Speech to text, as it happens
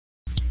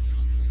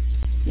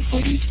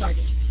Recording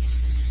started.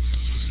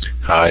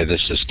 Hi,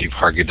 this is Steve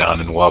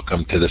Hargadon, and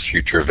welcome to the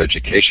Future of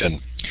Education.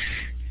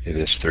 It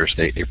is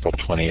Thursday, April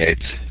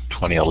 28th,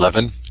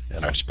 2011,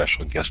 and our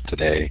special guest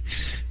today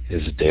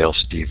is Dale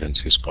Stevens,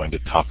 who's going to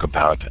talk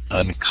about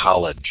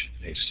UnCollege,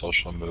 a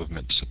social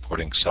movement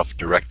supporting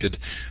self-directed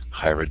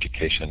higher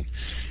education.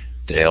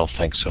 Dale,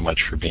 thanks so much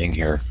for being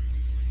here.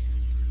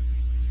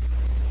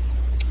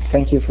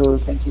 Thank you for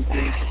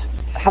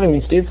having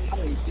me, Steve.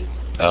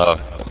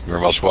 You're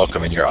most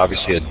welcome, and you're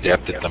obviously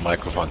adept at the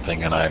microphone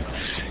thing, and I'm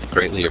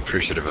greatly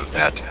appreciative of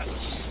that.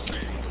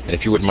 And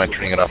if you wouldn't mind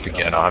turning it off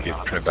again, I'll have you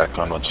turn it back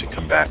on once you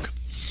come back.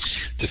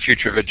 The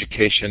Future of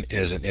Education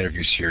is an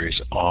interview series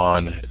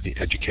on the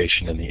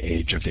education in the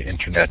age of the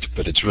internet,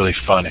 but it's really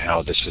fun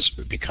how this has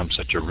become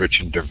such a rich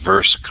and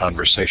diverse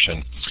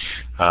conversation.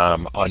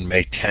 On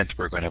May 10th,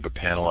 we're going to have a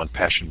panel on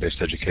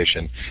passion-based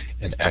education,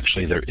 and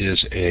actually there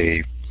is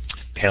a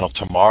panel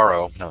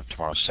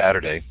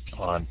Saturday,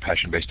 on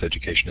passion-based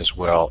education as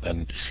well.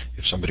 And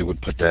if somebody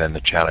would put that in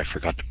the chat, I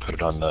forgot to put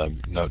it on the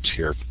notes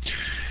here,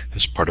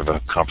 as part of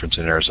a conference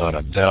in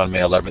Arizona. Then on May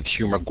 11th,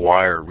 Hugh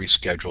McGuire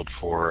rescheduled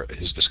for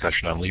his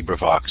discussion on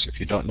LibriVox. If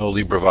you don't know,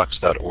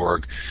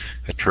 LibriVox.org,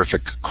 a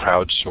terrific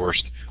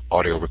crowdsourced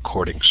audio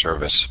recording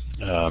service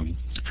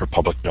for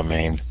public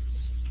domain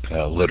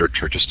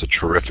literature, just a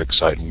terrific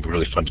site, and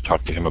really fun to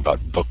talk to him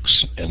about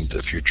books and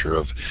the future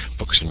of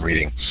books and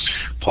reading.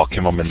 Paul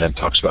Kimmelman then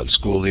talks about the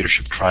school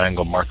leadership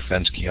triangle, Mark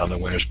Fensky on the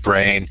winner's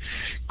brain,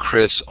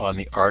 Chris on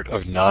the art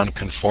of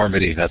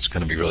nonconformity. That's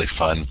going to be really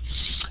fun.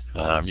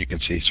 You can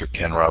see Sir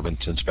Ken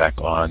Robinson's back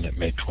on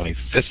May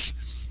 25th,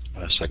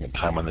 second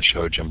time on the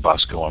show. Jim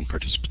Bosco on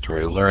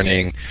participatory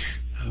learning.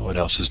 What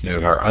else is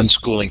new? Our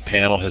unschooling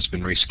panel has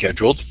been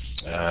rescheduled.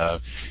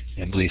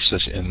 And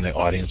Lisa's in the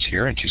audience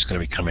here, and she's going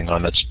to be coming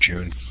on. That's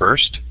June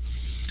 1st.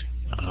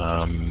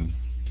 I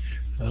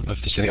don't know if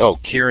there's any. Oh,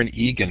 Kieran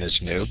Egan is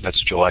new.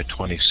 That's July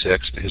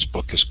 26th. His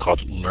book is called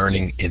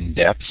Learning in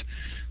Depth.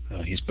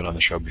 He's been on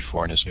the show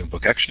before, and his new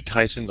book actually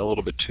ties in a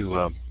little bit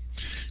to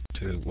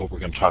what we're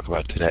going to talk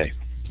about today.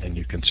 And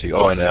you can see,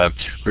 and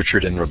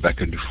Richard and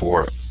Rebecca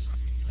Dufour,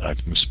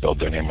 I've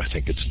misspelled their name. I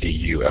think it's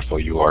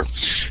D-U-F-O-U-R,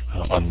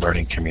 on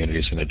learning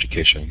communities and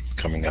education,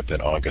 coming up in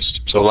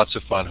August. So lots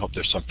of fun. Hope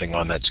there's something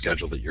on that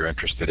schedule that you're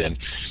interested in.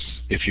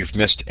 If you've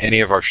missed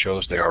any of our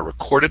shows, they are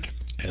recorded,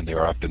 and they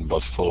are up in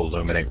both full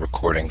Illuminate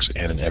recordings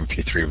and in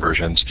MP3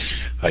 versions.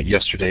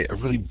 Yesterday, a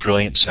really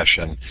brilliant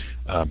session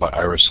by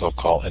Ira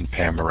Sokol and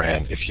Pam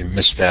Moran. If you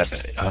missed that,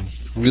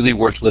 really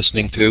worth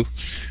listening to.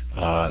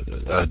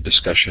 A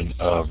discussion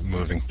of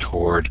moving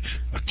toward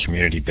a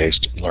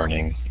community-based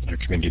learning or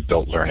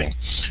community-built learning.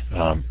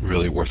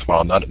 Really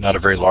worthwhile. Not a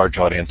very large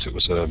audience. It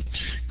was a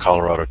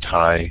Colorado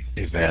Thai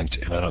event,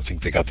 and I don't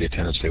think they got the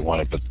attendance they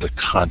wanted, but the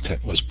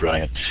content was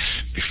brilliant.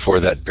 Before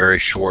that,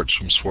 Barry Schwartz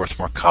from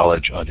Swarthmore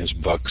College on his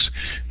books,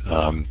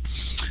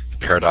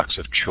 Paradox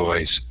of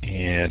Choice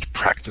and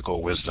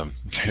Practical Wisdom.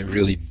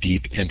 Really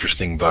deep,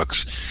 interesting books.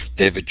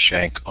 David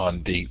Shank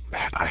on the,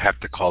 I have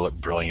to call it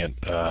brilliant,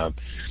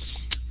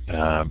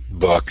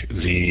 book,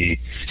 The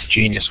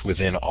Genius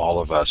Within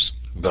All of Us,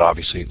 but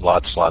obviously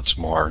lots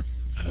more,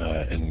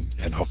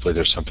 and hopefully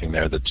there's something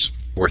there that's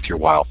worth your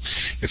while.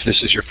 If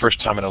this is your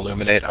first time in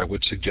Illuminate, I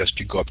would suggest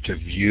you go up to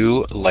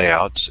View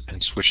Layouts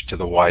and switch to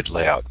the wide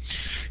layout.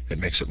 It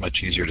makes it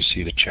much easier to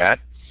see the chat.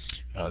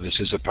 This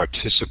is a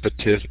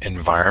participative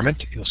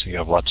environment. You'll see you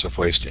have lots of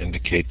ways to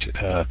indicate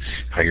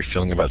how you're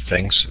feeling about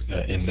things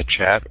in the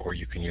chat, or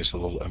you can use the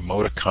little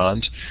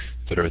emoticons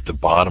that are at the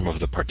bottom of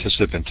the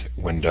participant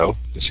window.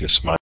 You see a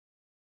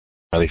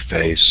smiley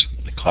face,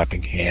 a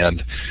clapping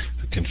hand,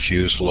 a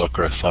confused look,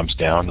 or a thumbs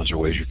down. Those are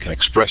ways you can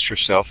express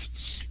yourself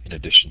in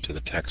addition to the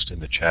text in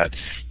the chat.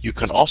 You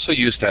can also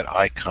use that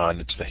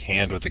icon, it's the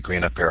hand with the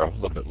green up arrow, a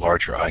little bit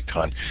larger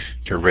icon,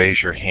 to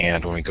raise your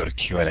hand when we go to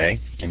Q&A,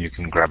 and you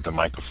can grab the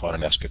microphone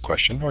and ask a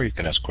question, or you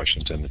can ask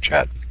questions in the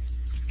chat.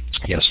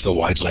 Yes, the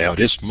wide layout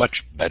is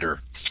much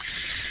better.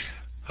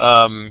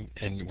 And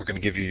we're going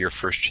to give you your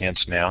first chance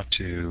now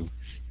to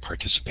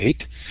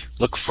participate.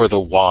 Look for the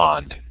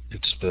wand.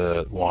 It's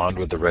the wand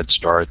with the red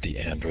star at the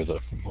end, or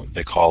what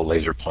they call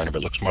laser pointer, but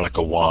it looks more like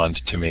a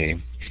wand to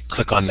me.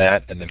 Click on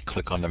that and then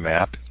click on the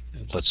map.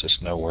 It lets us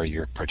know where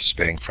you're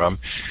participating from.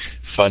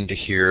 Fun to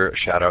hear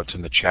shout-outs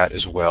in the chat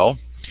as well.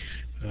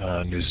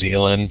 New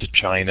Zealand,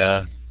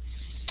 China,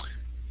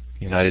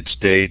 United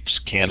States,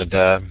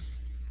 Canada.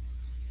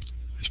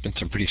 There's been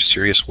some pretty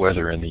serious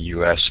weather in the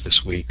U.S.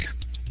 this week.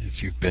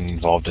 If you've been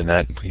involved in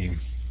that, we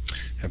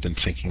have been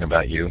thinking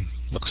about you.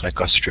 Looks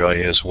like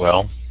Australia as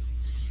well.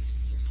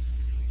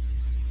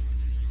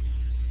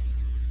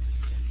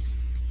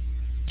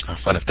 Oh,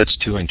 fun. If that's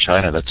 2 in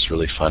China, that's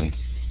really fun.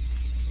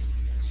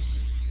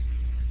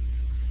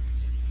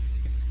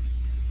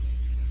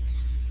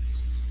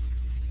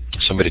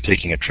 Somebody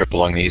taking a trip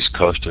along the east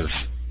coast of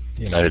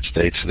the United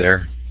States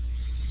there.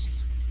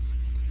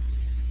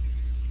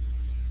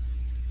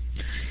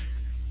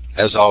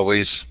 As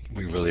always,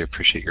 we really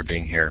appreciate your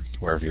being here,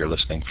 wherever you're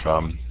listening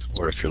from.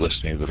 or if you're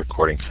listening to the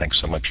recording, thanks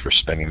so much for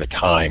spending the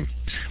time.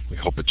 We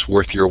hope it's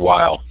worth your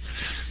while.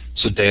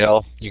 So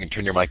Dale, you can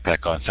turn your mic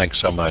back on. Thanks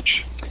so much.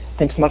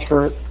 Thanks so much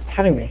for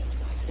having me.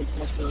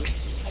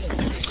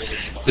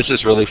 This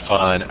is really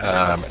fun.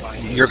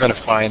 You're going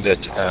to find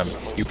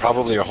that you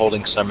probably are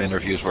holding some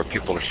interviews where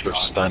people are sort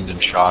of stunned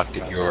and shocked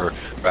at your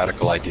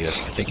radical ideas.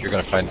 I think you're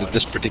going to find that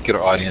this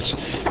particular audience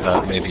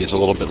maybe is a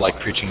little bit like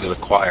preaching to the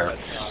choir.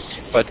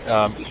 But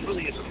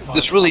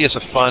this really is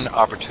a fun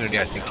opportunity,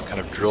 I think, to kind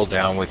of drill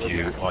down with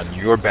you on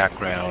your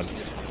background,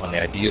 on the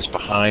ideas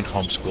behind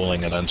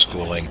homeschooling and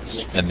unschooling,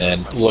 and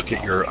then look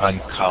at your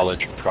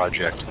UnCollege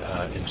project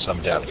in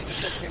some depth.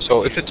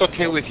 So if it's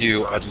okay with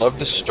you, I'd love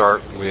to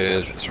start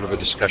with sort of a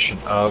discussion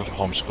of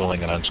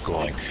homeschooling and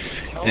unschooling.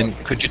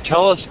 And could you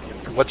tell us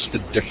what's the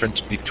difference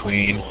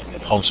between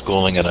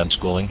homeschooling and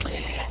unschooling?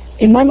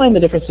 In my mind, the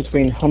difference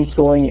between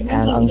homeschooling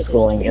and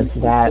unschooling is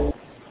that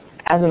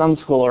as an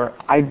unschooler,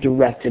 I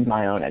directed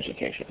my own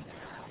education.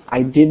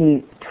 I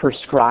didn't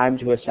prescribe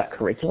to a set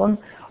curriculum,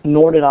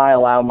 nor did I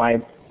allow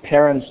my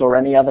parents or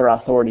any other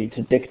authority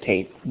to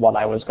dictate what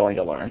I was going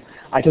to learn.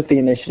 I took the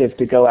initiative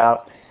to go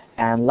out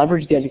and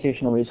leverage the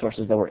educational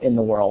resources that were in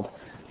the world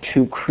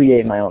to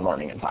create my own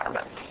learning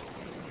environment.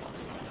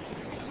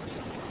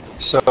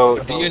 So,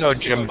 do you know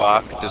Jim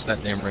Bach? Does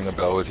that name ring a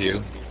bell with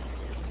you?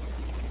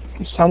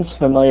 It sounds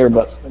familiar,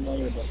 but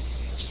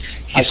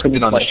he's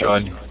been on the show.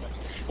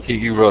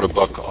 He wrote a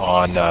book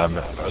on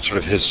sort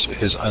of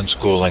his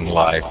unschooling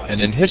life, and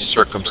in his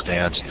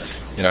circumstance,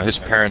 you know, his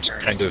parents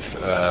kind of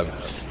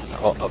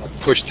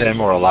pushed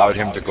him or allowed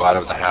him to go out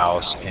of the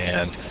house,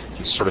 and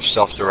he sort of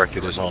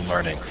self-directed his own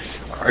learning.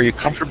 Are you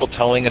comfortable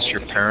telling us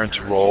your parents'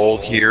 role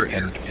here,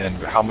 and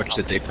how much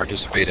did they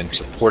participate in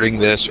supporting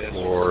this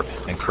or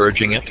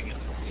encouraging it?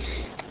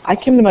 I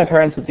came to my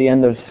parents at the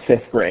end of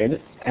 5th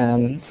grade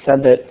and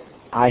said that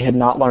I had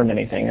not learned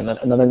anything and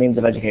that another means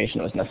of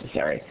education was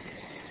necessary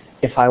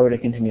if I were to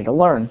continue to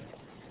learn.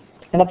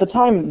 And at the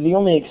time, the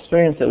only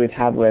experience that we've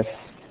had with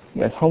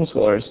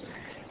homeschoolers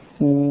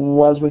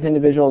was with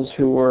individuals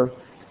who were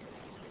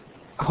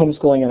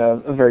homeschooling in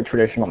a very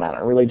traditional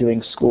manner, really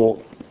doing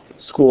school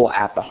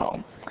at the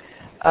home.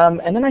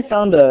 And then I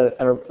found an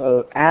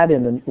ad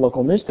in the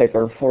local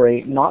newspaper for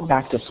a not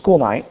back to school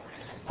night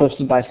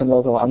hosted by some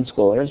local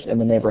unschoolers in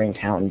the neighboring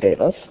town,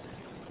 Davis,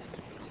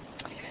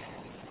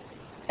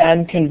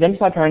 and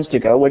convinced my parents to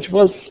go, which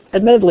was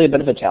admittedly a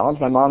bit of a challenge.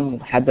 My mom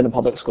had been a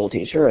public school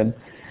teacher, and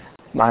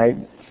my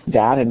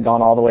dad had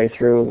gone all the way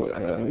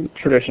through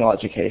traditional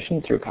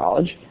education, through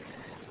college,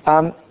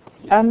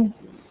 and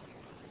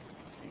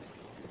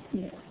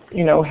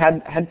you know,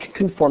 had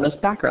conformist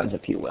backgrounds,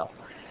 if you will.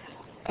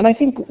 And I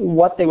think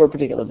what they were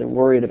particularly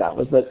worried about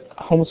was that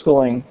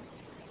homeschooling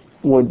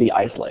would be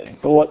isolating.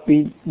 But what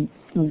we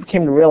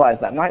came to realize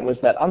that night was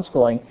that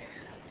unschooling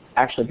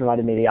actually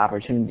provided me the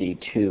opportunity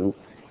to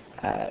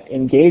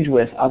engage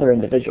with other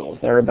individuals.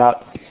 There were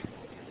about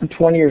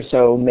 20 or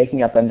so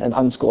making up an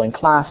unschooling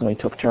class, and we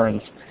took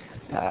turns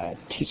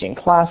teaching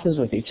classes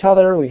with each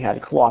other. We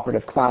had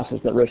cooperative classes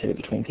that rotated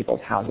between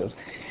people's houses.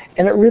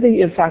 And it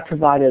really, in fact,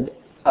 provided,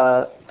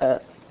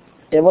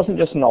 it wasn't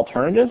just an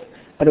alternative,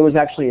 but it was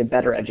actually a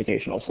better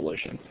educational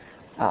solution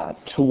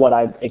to what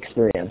I've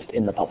experienced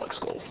in the public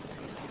schools.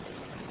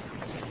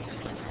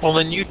 Well,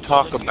 then you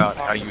talk about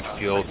how you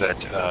feel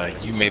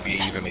that you maybe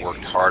even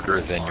worked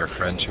harder than your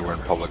friends who were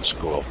in public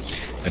school.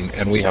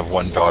 And we have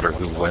one daughter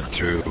who went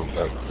through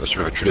a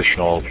sort of a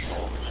traditional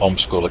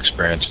homeschool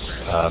experience.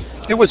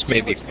 It was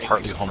maybe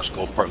partly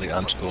homeschool, partly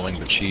unschooling,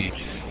 but she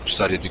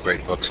studied the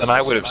great books. And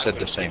I would have said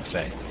the same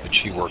thing, that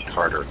she worked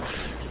harder.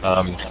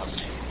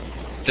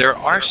 There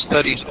are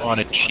studies on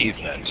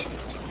achievement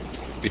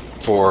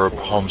for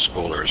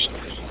homeschoolers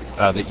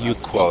that you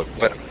quote,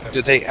 but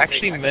do they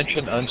actually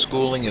mention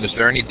unschooling, and is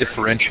there any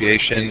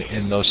differentiation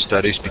in those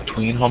studies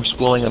between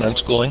homeschooling and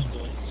unschooling?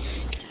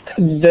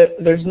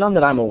 There's none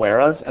that I'm aware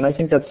of, and I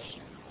think that's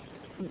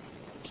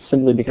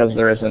simply because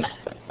there isn't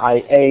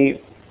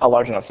A, a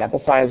large enough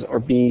sample size, or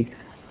B,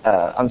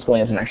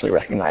 unschooling isn't actually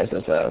recognized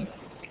as a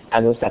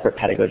separate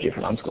pedagogy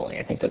from unschooling.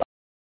 I think that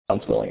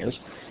unschooling is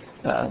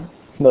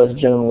most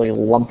generally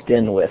lumped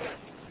in with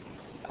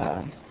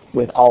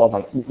all of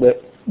them,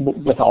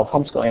 with all of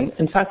homeschooling.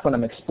 In fact, when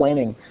I'm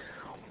explaining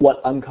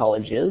what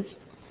UnCollege is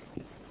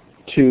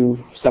to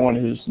someone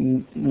who's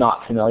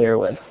not familiar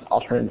with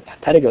alternative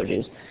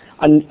pedagogies,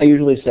 I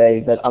usually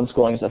say that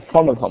unschooling is a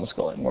form of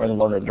homeschooling where the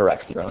learner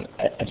directs their own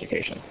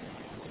education.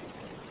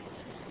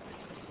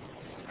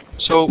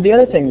 So the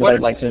other thing that I'd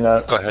like to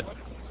note... Go ahead.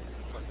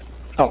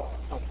 Oh,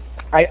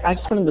 I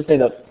just wanted to say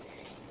that,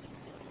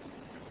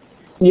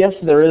 yes,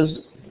 there is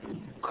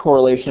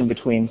correlation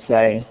between,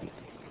 say,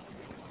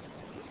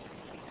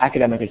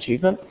 academic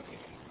achievement,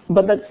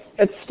 but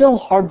it's still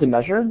hard to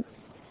measure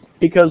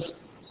because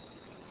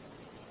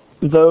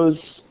those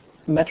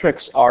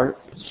metrics are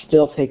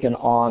still taken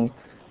on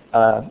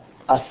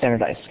a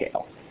standardized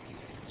scale.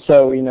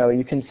 So, you know,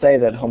 you can say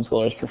that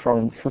homeschoolers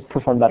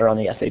perform better on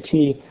the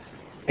SAT,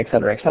 et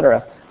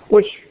cetera,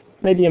 which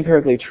may be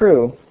empirically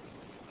true,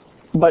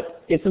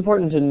 but it's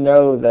important to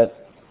know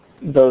that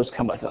those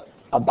come with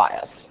a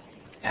bias.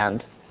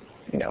 And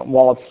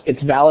while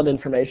it's valid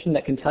information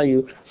that can tell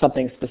you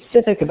something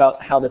specific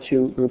about how the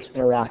two groups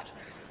interact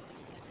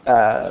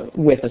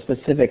with a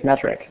specific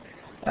metric,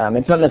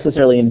 it's not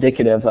necessarily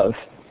indicative of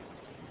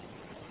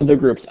the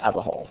groups as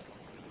a whole.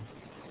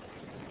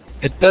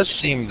 It does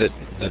seem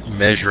that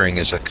measuring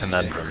is a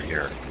conundrum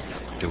here.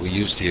 Do we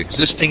use the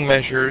existing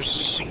measures,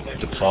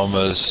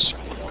 diplomas,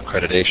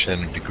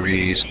 accreditation,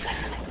 degrees?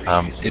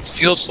 It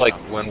feels like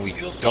when we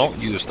don't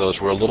use those,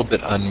 we're a little bit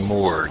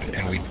unmoored,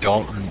 and we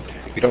don't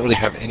really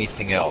have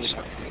anything else.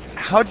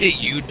 How do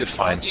you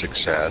define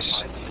success?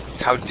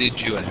 How did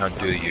you and how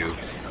do you?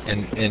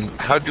 And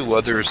how do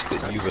others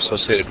that you've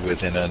associated with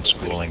in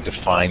unschooling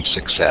define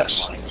success?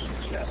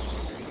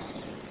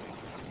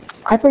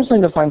 I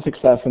personally define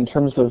success in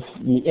terms of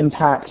the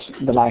impact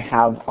that I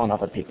have on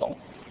other people.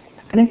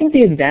 And I think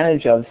the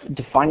advantage of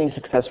defining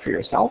success for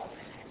yourself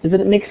is that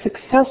it makes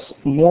success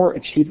more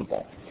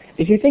achievable.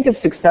 If you think of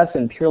success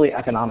in purely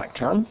economic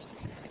terms,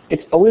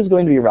 it's always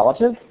going to be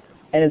relative,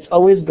 and it's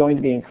always going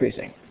to be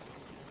increasing.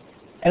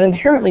 And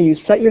inherently, you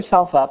set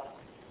yourself up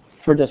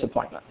for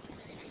disappointment.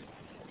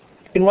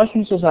 In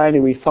Western society,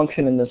 we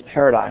function in this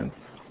paradigm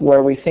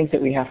where we think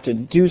that we have to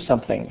do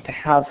something to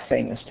have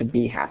things to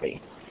be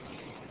happy.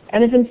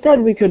 And if instead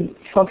we could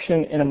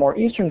function in a more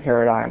Eastern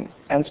paradigm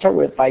and start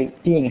with by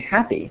being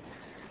happy,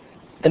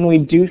 then we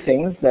do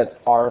things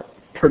that are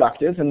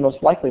productive and most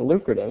likely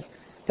lucrative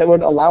that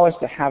would allow us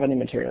to have any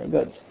material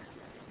goods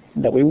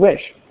that we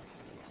wish.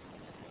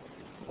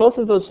 Both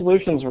of those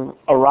solutions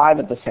arrive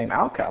at the same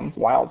outcome,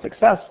 wild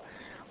success,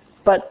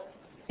 but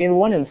in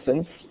one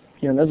instance,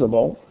 you're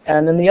miserable,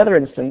 and in the other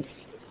instance,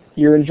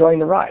 you're enjoying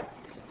the ride.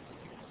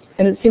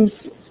 And it seems,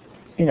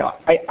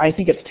 I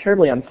think it's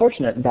terribly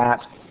unfortunate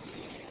that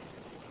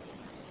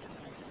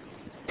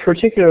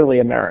particularly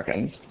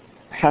Americans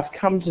have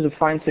come to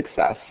define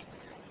success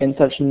in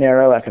such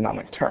narrow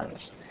economic terms.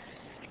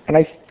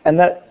 And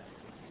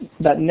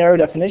that narrow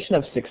definition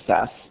of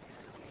success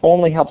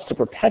only helps to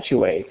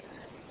perpetuate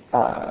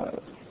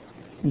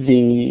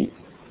the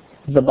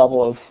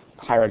bubble of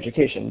higher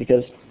education,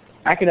 because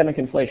academic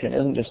inflation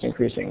isn't just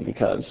increasing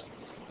because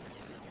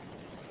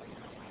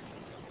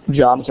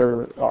jobs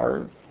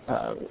are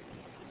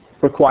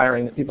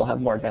requiring that people have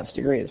more advanced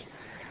degrees,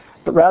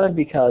 but rather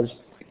because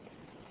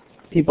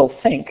people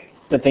think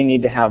that they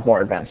need to have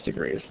more advanced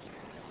degrees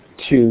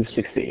to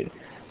succeed.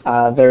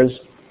 There's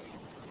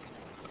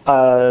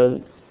a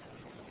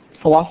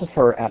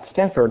philosopher at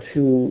Stanford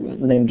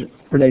named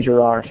René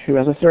Girard who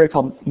has a theory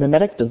called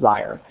mimetic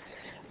desire,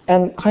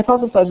 and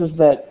hypothesizes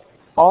that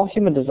all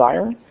human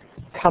desire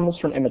comes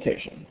from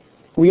imitation.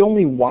 We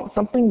only want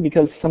something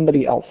because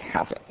somebody else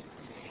has it.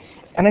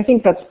 And I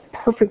think that's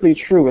perfectly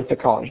true with the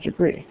college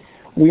degree.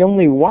 We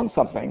only want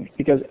something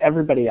because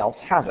everybody else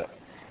has it.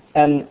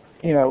 And,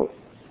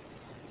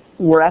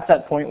 we're at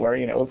that point where,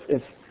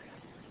 if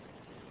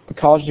a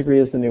college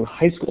degree is the new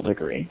high school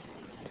degree,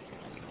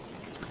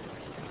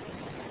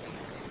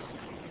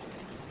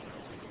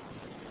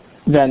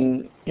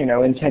 then,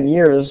 in 10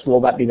 years,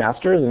 will that be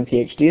masters and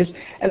PhDs?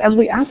 And as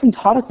we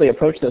asymptotically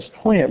approach this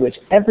point at which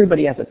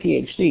everybody has a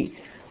PhD,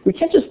 we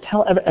can't just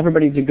tell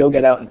everybody to go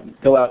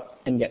out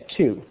and get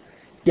two.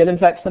 Yet, in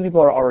fact, some people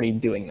are already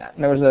doing that.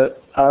 And there was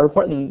a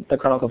report in the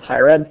Chronicle of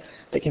Higher Ed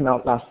that came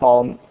out last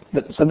fall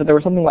that said that there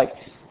were something like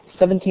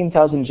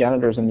 17,000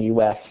 janitors in the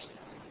U.S.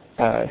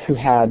 Who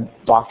had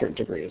doctorate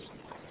degrees.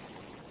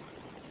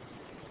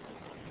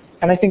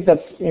 And I think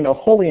that's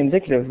wholly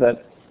indicative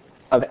that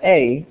of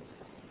A,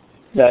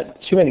 that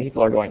too many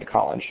people are going to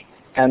college,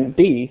 and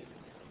B,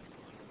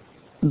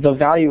 the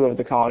value of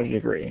the college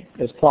degree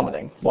is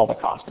plummeting while the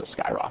cost is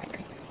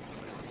skyrocketing.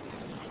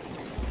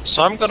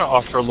 So I'm going to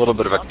offer a little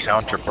bit of a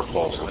counter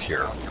proposal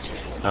here,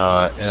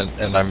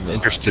 and I'm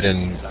interested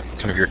in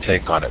kind of your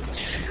take on it.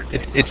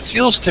 It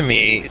feels to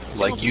me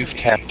like you've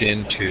tapped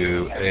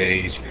into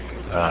a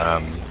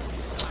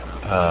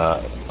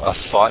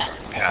thought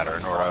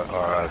pattern or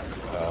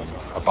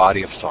a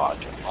body of thought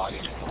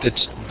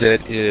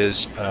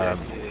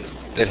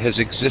that has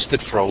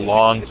existed for a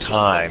long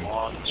time,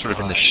 sort of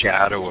in the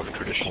shadow of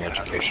traditional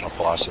educational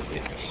philosophy.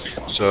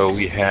 So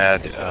we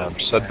had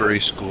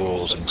Sudbury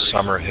schools and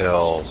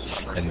Summerhill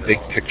and Big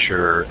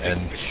Picture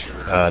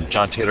and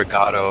John Taylor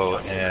Gatto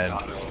and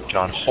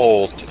John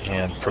Holt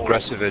and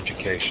progressive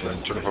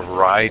education, sort of a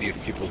variety of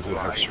people who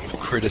have sort of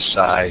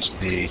criticized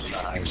the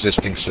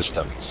existing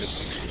system.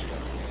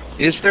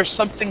 Is there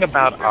something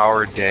about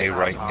our day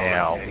right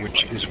now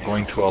which is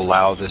going to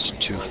allow this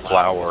to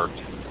flower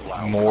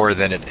more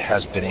than it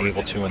has been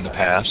able to in the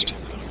past?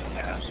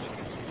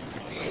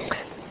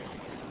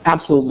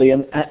 Absolutely,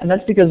 and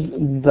that's because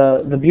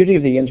the beauty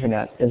of the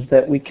internet is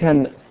that we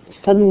can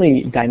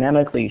suddenly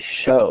dynamically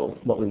show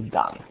what we've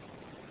done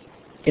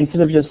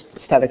instead of just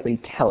statically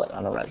tell it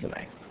on a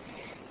resume.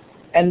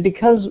 And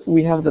because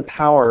we have the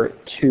power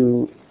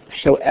to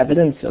show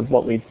evidence of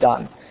what we've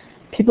done,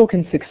 people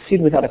can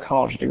succeed without a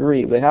college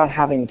degree, without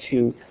having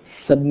to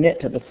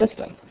submit to the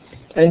system.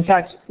 And in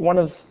fact, one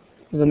of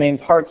the main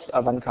parts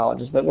of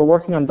UnCollege is that we're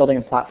working on building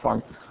a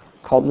platform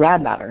called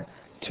Rad Matter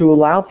to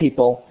allow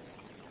people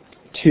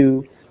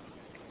to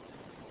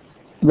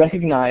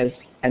recognize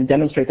and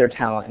demonstrate their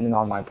talent in an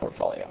online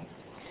portfolio.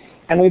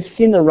 And we've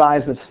seen the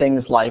rise of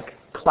things like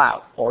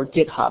Clout or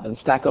GitHub and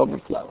Stack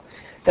Overflow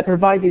that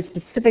provide these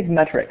specific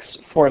metrics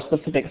for a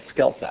specific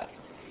skill set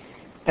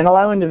and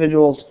allow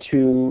individuals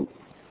to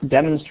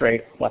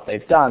demonstrate what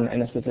they've done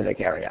in a specific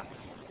area.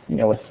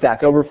 With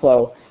Stack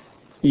Overflow,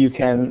 you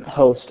can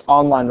host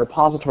online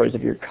repositories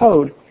of your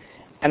code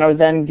and are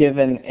then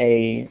given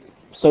a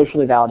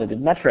socially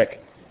validated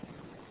metric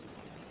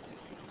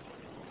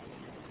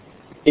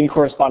in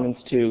correspondence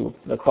to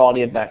the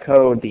quality of that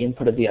code, the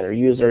input of the other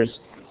users,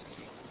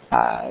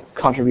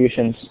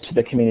 contributions to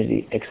the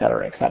community, et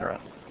cetera, et cetera.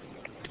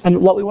 And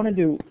what we want to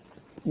do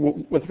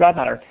with Rad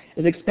Matter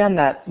is expand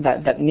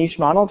that niche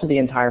model to the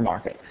entire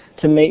market,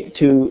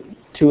 to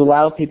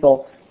allow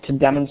people to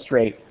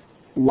demonstrate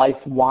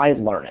life-wide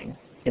learning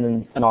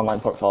in an online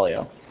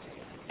portfolio,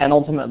 and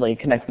ultimately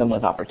connect them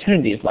with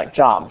opportunities like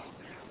jobs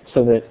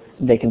so that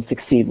they can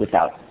succeed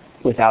without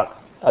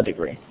a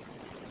degree.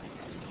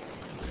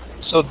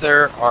 So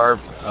there are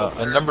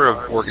a number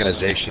of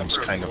organizations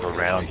kind of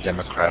around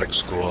democratic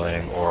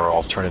schooling or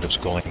alternative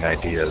schooling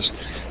ideas.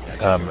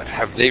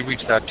 Have they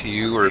reached out to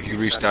you, or have you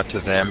reached out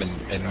to them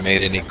and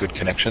made any good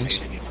connections?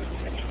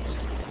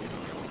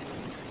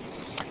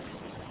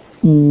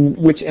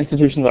 Which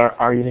institutions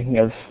are you thinking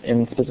of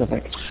in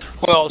specific?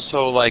 Well,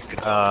 so like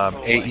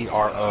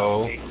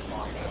AERO,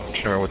 I'm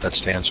not sure what that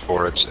stands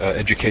for. It's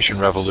Education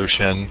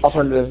Revolution.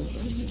 Alternative,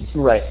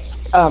 right.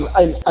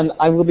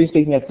 I will be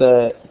speaking at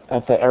the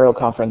Aero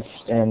conference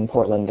in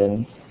Portland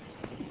in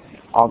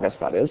August,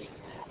 that is.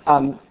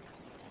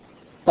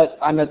 But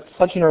I'm at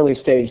such an early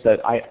stage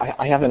that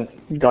I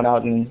haven't gone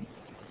out and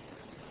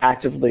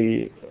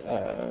actively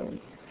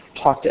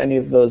talked to any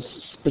of those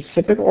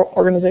specific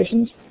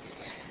organizations.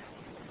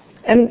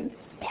 And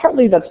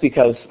partly that's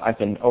because I've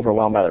been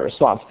overwhelmed by the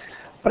response.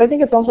 But I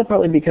think it's also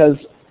partly because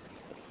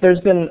there's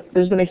been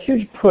a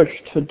huge push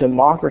to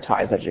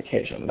democratize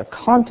education. The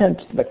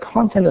content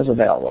is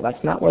available.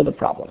 That's not where the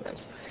problem is.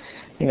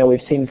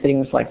 We've seen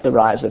things like the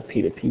rise of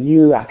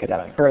P2PU,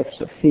 Academic Earth,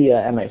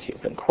 Sophia, MIT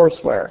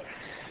OpenCourseWare,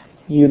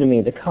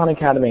 Udemy, the Khan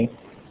Academy.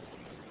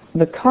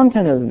 The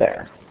content is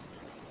there,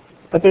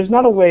 but there's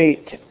not a way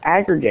to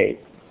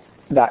aggregate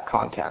that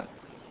content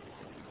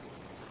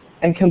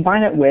and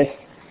combine it with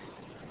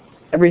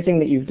everything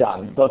that you've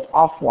done, both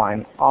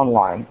offline,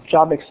 online,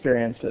 job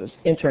experiences,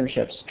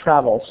 internships,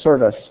 travel,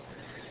 service,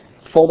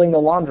 folding the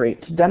laundry,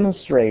 to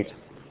demonstrate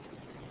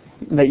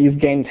that you've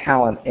gained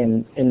talent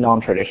in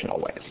non-traditional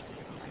ways.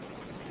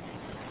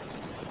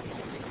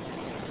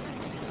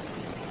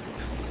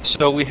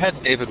 So we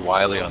had David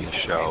Wiley on the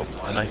show,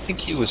 and I think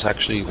he was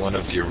actually one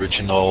of the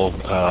original,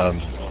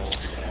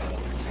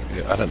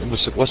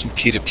 it wasn't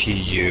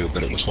P2PU,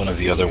 but it was one of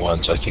the other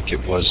ones. I think it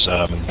was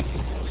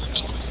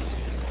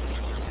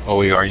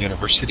OER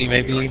University,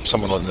 maybe?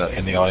 Someone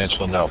in the audience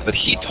will know. But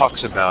he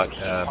talks about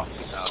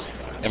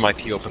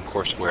MIT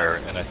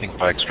OpenCourseWare, and I think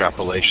by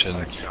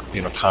extrapolation,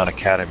 Khan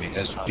Academy,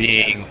 as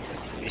being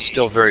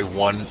still very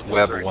Web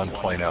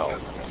 1.0.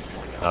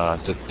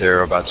 That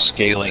they're about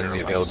scaling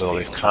the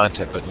availability of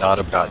content, but not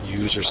about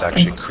users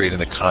actually creating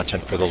the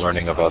content for the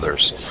learning of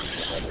others.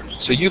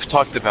 So you've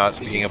talked about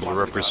being able to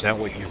represent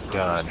what you've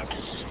done,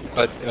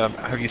 but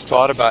have you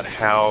thought about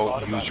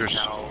how users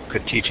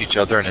could teach each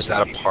other, and is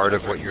that a part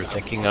of what you're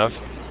thinking of?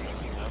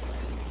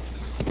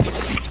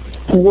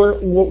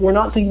 We're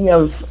not thinking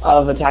of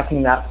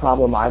attacking that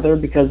problem either,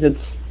 because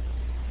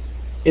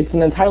it's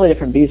an entirely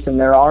different beast, and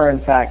there are, in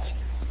fact,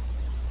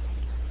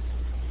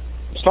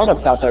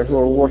 startups out there who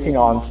are working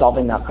on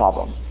solving that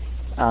problem.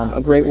 A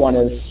great one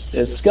is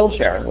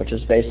Skillshare, which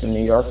is based in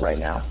New York right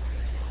now.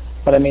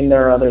 But I mean,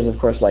 there are others, of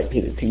course, like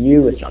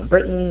P2PU with John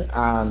Britton,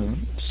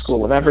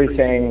 School of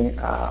Everything,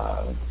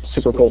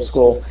 Super Cool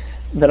School,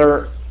 that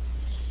are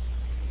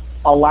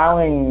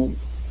allowing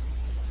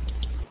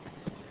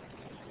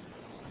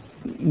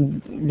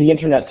the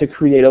internet to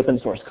create open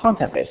source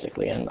content,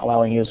 basically, and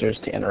allowing users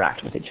to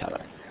interact with each other.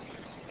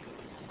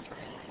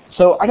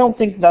 So I don't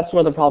think that's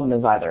where the problem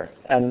is either.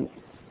 And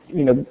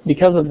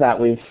because of that,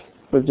 we've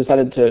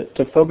decided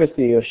to focus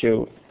the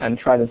issue and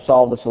try to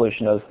solve the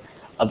solution of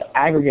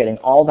aggregating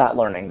all that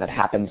learning that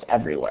happens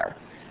everywhere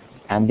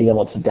and be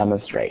able to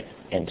demonstrate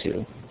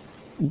it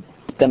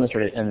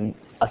in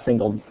a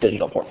single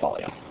digital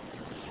portfolio.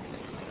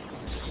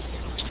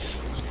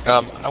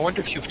 I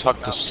wonder if you've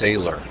talked to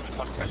Saylor.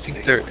 I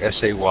think they're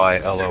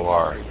Saylor. I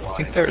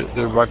think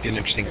there might be an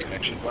interesting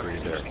connection for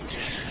you there.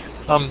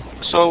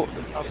 So,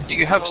 do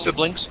you have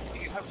siblings?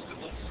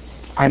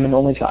 I'm an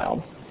only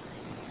child.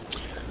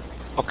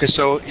 Okay,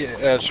 so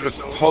sort of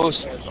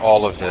post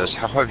all of this,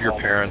 how have your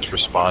parents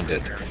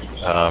responded?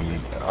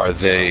 Are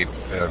they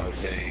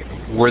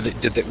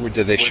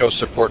did they show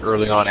support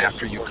early on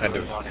after you kind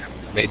of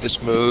made this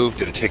move?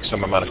 Did it take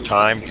some amount of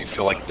time? Do you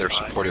feel like they're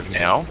supportive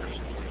now?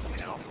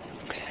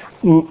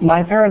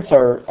 My parents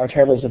are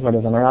terribly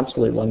supportive, and they're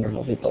absolutely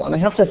wonderful people, and I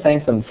have to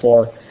thank them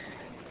for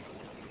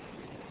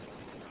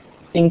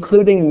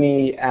including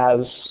me as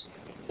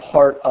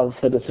part of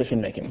the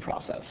decision-making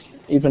process,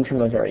 even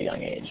from a very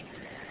young age.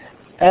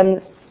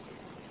 And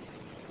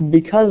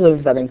because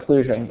of that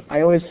inclusion,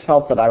 I always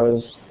felt that I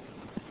was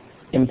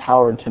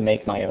empowered to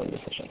make my own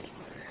decisions.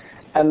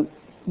 And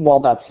while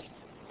that's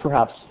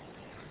perhaps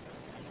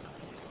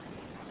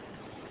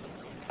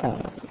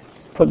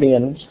put me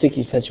in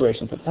sticky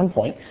situations at some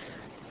points,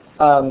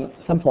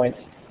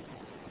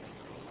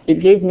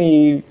 it gave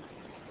me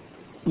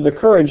the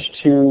courage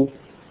to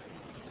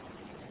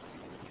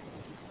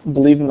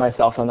believe in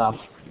myself enough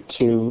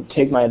to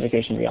take my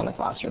education beyond the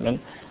classroom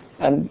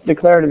and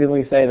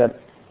declaratively say that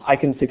I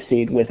can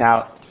succeed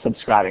without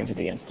subscribing to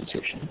the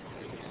institution.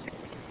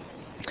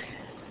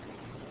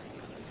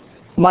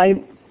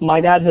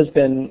 My dad has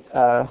been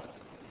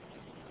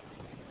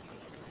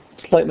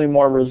slightly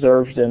more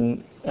reserved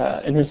in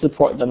his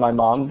support than my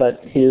mom, but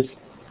he's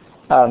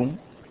a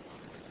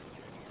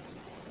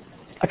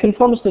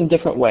conformist in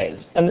different ways.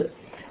 And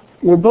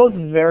we're both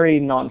very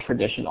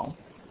non-traditional,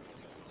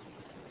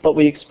 but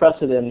we express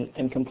it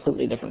in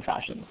completely different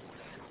fashions.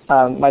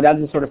 My dad's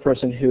the sort of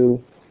person who,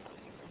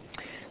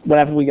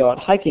 whenever we go out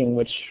hiking,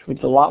 which we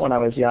did a lot when I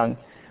was young,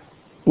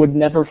 would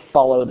never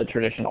follow the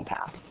traditional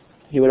path.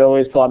 He would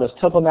always pull out his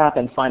topo map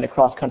and find a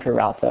cross-country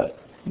route that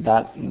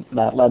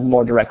led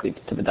more directly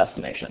to the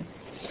destination.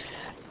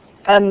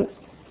 And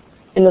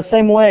in the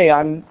same way,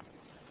 I'm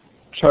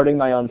charting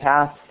my own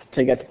path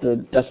to get to the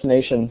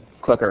destination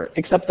quicker,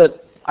 except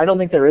that I don't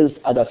think there is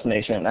a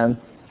destination, and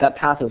that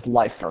path is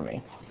life for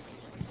me.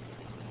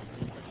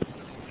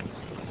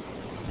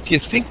 Do you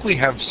think we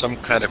have some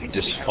kind of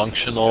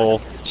dysfunctional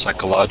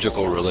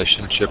psychological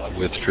relationship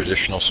with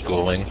traditional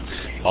schooling,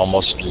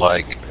 almost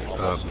like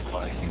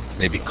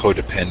maybe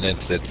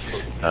codependent, that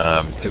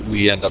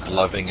we end up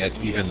loving it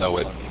even though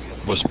it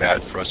was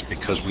bad for us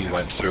because we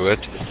went through it?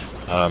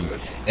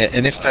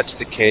 And if that's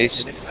the case,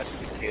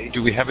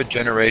 do we have a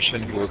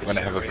generation who are going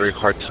to have a very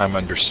hard time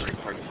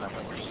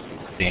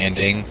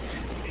understanding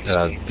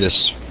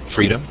this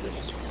freedom?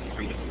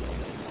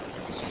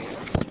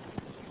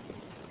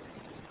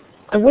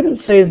 I wouldn't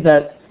say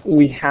that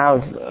we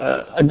have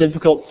a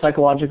difficult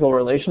psychological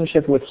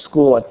relationship with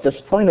school at this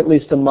point, at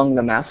least among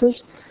the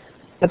masses,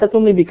 but that's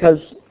only because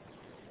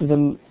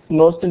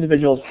most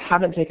individuals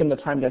haven't taken the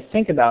time to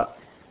think about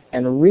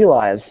and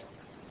realize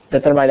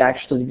that there might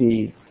actually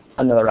be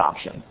another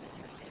option.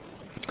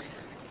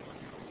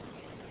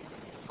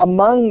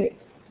 Among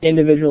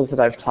individuals that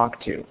I've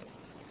talked to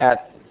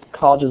at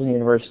colleges and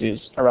universities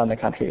around the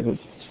country who've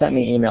sent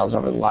me emails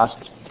over the last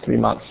 3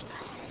 months,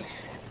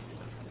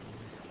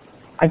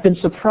 I've been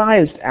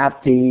surprised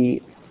at the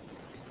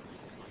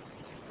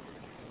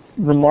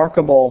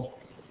remarkable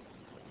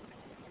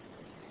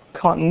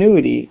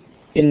continuity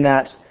in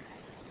that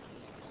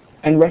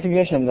and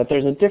recognition that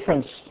there's a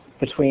difference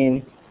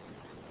between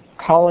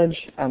college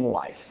and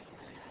life.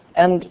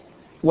 And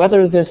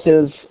whether this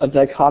is a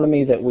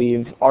dichotomy that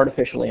we've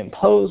artificially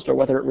imposed or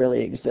whether it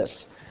really exists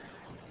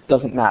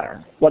doesn't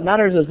matter. What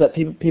matters is that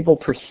people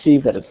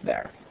perceive that it's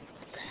there.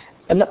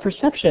 And that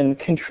perception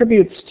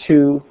contributes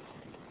to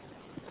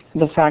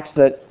the fact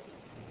that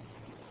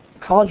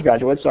college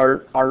graduates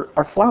are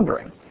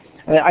floundering.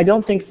 I mean, I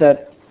don't think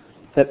that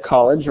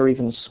college or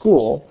even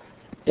school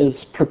is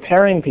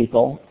preparing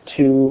people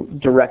to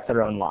direct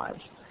their own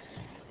lives.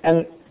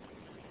 And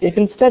if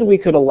instead we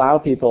could allow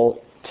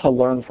people to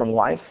learn from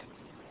life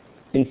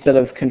instead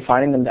of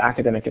confining them to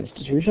academic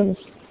institutions,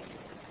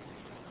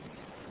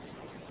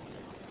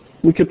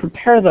 we could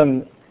prepare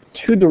them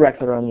to direct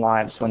their own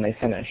lives when they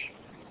finish,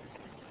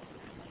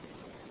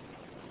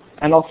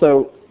 and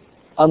also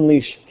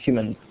unleash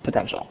human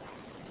potential.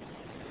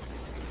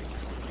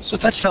 So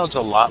that sounds a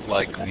lot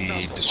like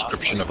the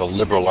description of a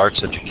liberal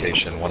arts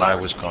education when I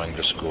was going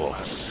to school.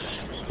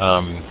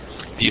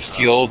 Do you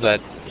feel that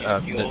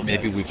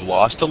maybe we've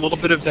lost a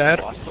little bit of that?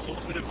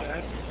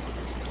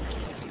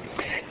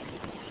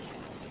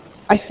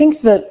 I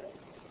think that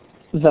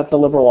the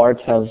liberal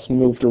arts has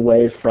moved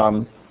away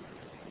from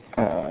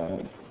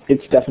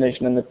its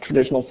definition in the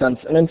traditional sense.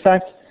 And in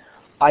fact,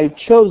 I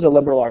chose a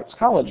liberal arts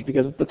college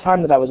because at the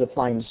time that I was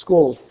applying to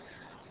schools,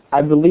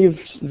 I believed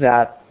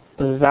that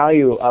the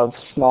value of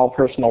small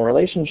personal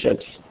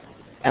relationships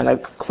and a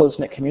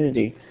close-knit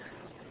community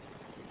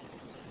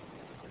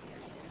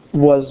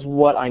was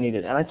what I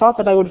needed. And I thought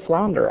that I would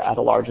flounder at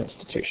a large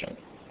institution.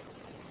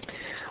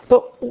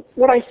 But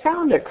what I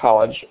found at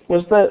college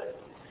was that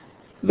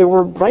there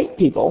were bright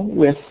people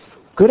with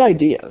good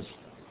ideas,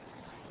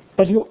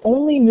 but who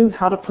only knew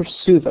how to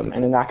pursue them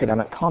in an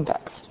academic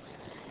context,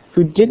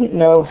 who didn't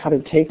know how to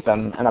take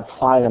them and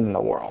apply them in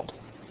the world.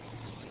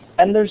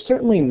 And there's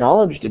certainly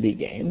knowledge to be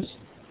gained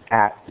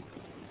at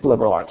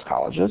liberal arts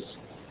colleges.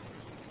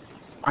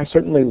 I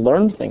certainly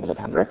learned things at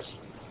Hendrix.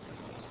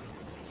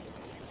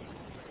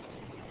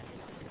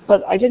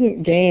 But I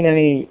didn't gain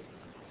any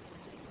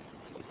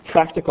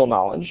practical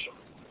knowledge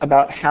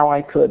about how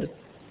I could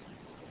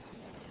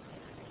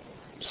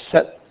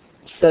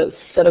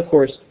set a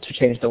course to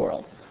change the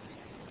world.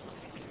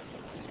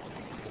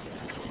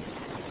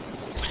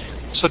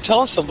 So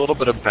tell us a little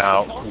bit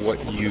about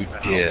what you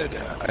did.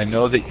 I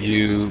know that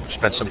you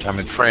spent some time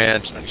in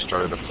France, that you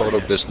started a photo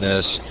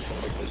business,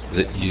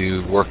 that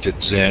you worked at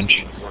Zinch.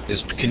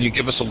 Can you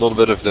give us a little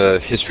bit of the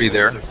history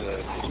there?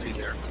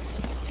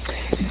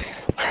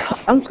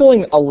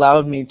 Unschooling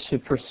allowed me to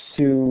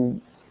pursue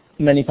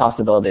many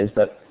possibilities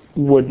that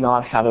would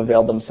not have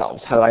availed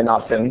themselves had I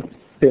not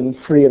been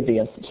free of the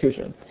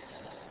institution.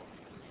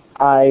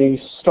 I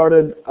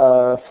started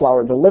a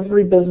flower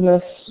delivery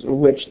business,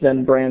 which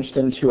then branched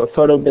into a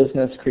photo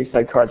business,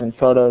 Creekside Cards and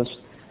Photos.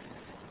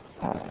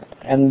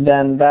 And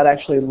then that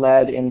actually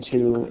led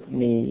into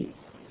me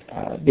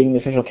being the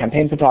official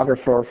campaign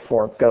photographer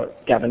for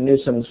Gavin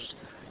Newsom's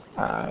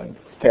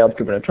failed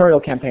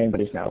gubernatorial campaign, but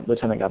he's now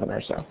lieutenant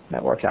governor, so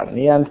that worked out in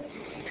the end.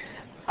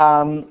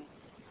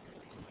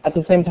 At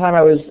the same time,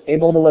 I was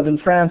able to live in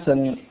France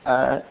and,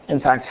 in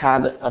fact,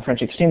 had a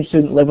French exchange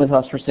student live with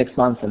us for 6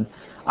 months, and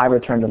I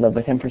returned to live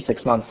with him for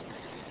 6 months.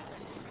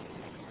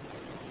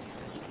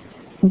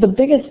 The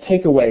biggest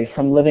takeaway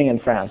from living in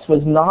France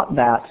was not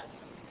that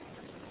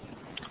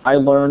I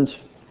learned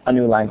a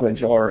new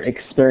language or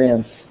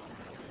experienced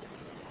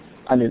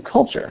a new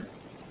culture,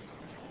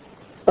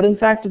 but in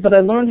fact that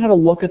I learned how to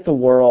look at the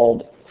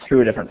world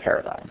through a different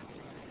paradigm.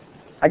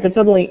 I could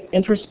suddenly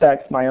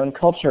introspect my own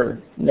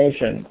culture,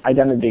 nation,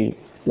 identity,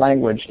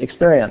 language,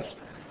 experience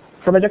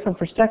from a different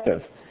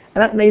perspective,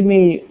 and that made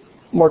me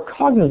more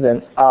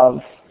cognizant of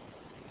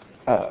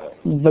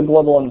the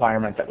global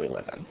environment that we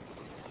live in.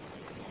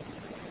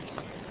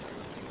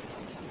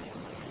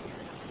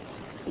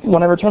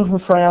 When I returned from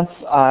France,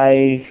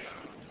 I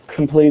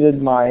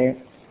completed my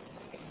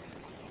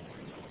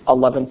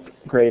 11th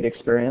grade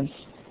experience.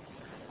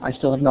 I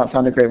still have not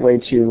found a great way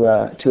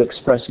to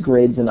express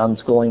grades in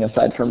unschooling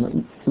aside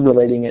from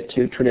relating it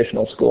to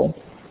traditional school.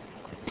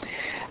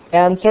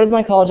 And started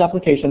my college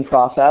application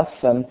process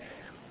and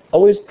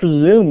always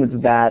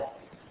presumed that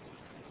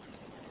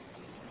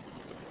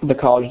the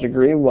college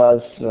degree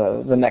was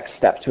the next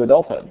step to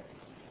adulthood.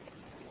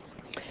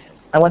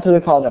 I went through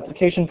the college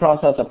application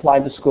process,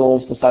 applied to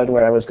schools, decided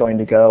where I was going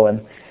to go,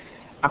 and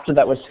after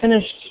that was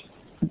finished,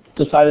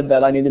 decided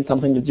that I needed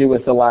something to do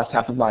with the last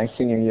half of my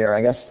senior year.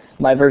 I guess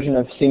my version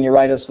of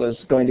senioritis was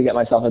going to get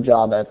myself a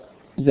job at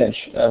Zinch,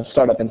 a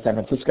startup in San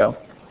Francisco.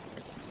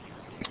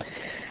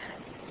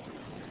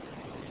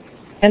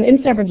 And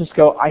in San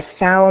Francisco, I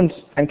found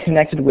and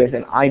connected with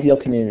an ideal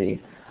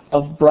community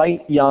of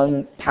bright,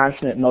 young,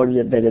 passionate,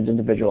 motivated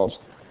individuals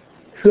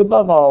who,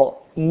 above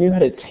all, knew how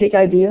to take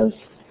ideas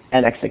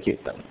and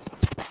execute them.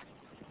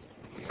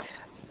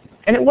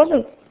 And it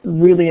wasn't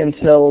really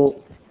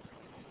until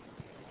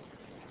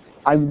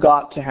I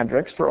got to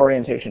Hendrix for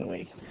orientation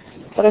week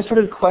that I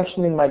started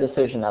questioning my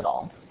decision at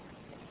all.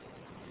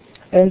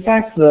 And in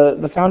fact,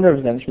 the founder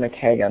of Zinch, Mick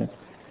Hagan,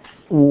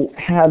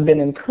 had been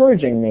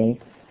encouraging me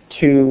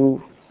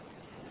to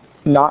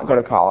not go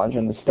to college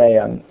and to stay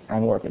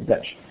and work at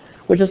Zinch,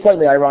 which is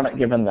slightly ironic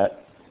given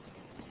that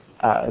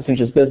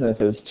Zinch's business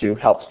is to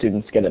help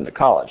students get into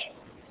college.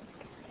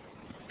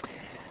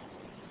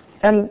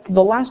 And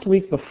the last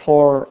week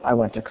before I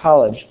went to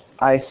college,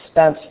 I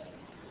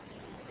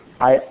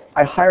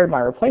hired my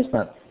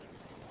replacement,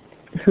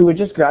 who had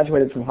just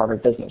graduated from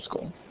Harvard Business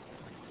School.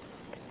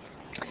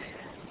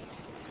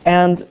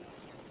 And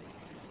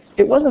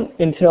it wasn't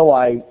until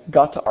I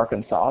got to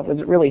Arkansas that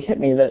it really hit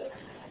me that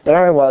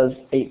there I was,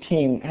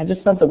 18, had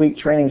just spent the week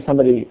training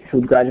somebody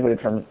who'd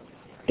graduated from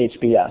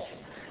HBS,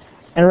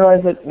 and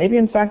realized that maybe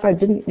in fact I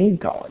didn't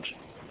need college.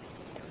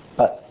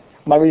 But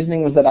my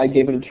reasoning was that I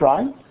gave it a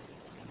try,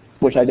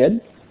 which I did,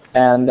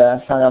 and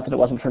found out that it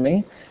wasn't for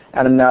me.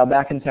 And I'm now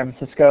back in San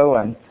Francisco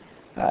and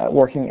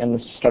working in the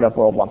startup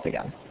world once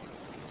again.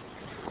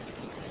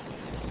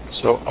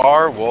 So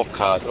R.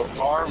 Wolcott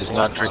is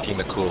not drinking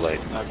the Kool-Aid.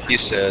 He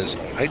says,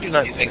 I do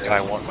not think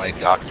I want my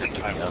doctor to be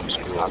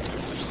unschooled.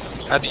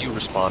 How do you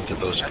respond to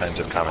those kinds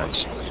of comments?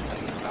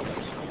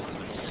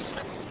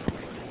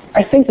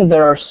 I think that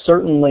there are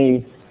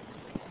certainly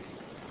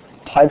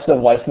types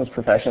of licensed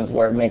professions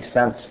where it makes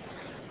sense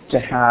to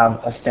have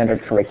a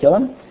standard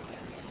curriculum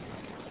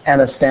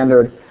and a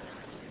standard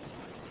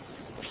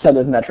set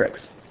of metrics.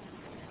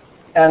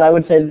 And I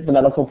would say that the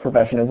medical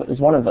profession is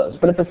one of those.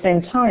 But at the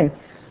same time,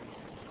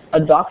 a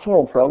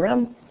doctoral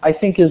program, I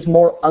think, is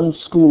more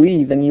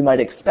unschooly than you might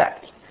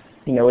expect.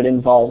 You know, it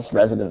involves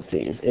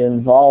residencies. It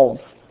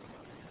involves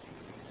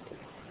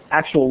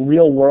actual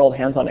real-world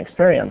hands-on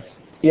experience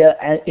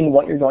in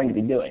what you're going to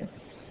be doing.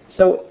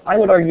 So I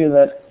would argue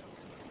that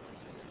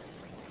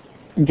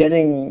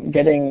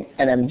getting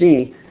an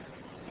MD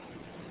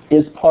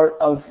is part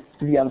of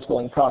the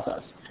unschooling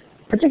process,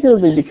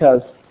 particularly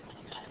because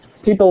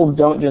people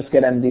don't just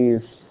get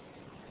MDs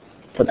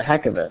for the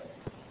heck of it.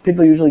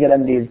 People usually get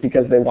MDs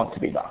because they want to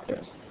be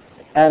doctors.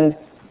 And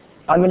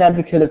I'm an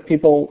advocate of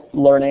people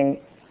learning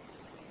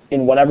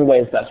in whatever way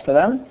is best for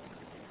them,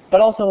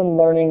 but also in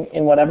learning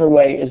in whatever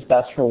way is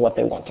best for what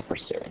they want to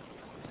pursue.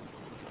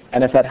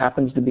 And if that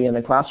happens to be in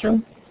the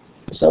classroom,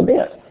 so be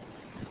it.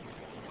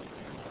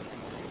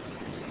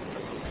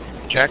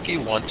 Jackie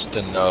wants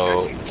to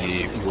know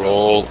the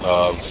role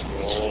of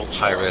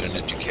higher ed in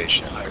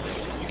education.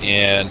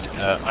 And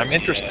I'm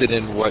interested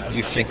in what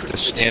you think the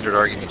standard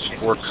arguments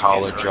for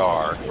college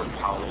are,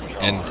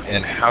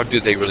 and how do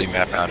they really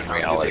map out in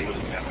reality?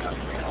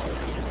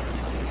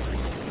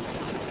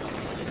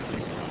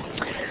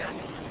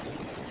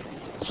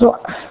 So,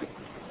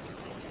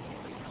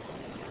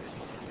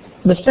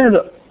 the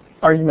standard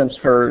arguments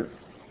for,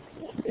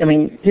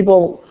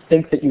 people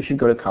think that you should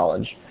go to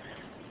college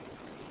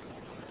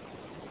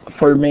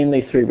for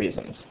mainly three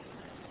reasons.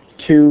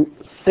 To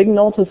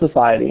signal to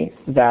society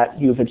that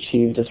you've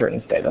achieved a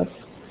certain status,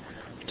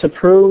 to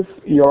prove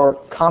your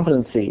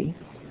competency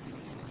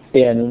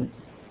in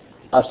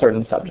a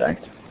certain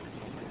subject,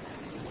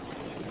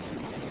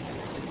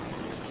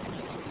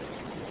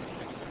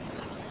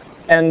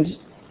 and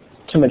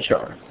to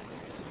mature.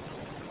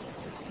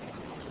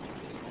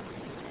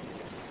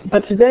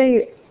 But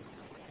today,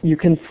 you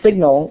can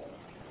signal,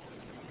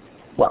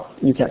 well,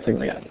 you can't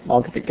signal yet,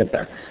 I'll get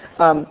there.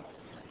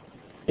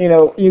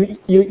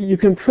 You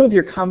can prove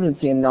your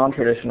competency in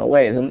non-traditional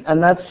ways,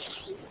 and that's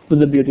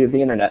the beauty of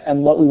the internet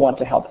and what we want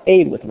to help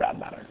aid with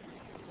RadMatter.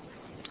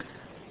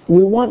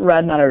 We want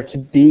RadMatter to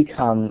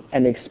become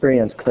an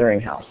experience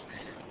clearinghouse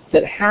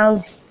that has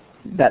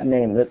that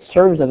name, that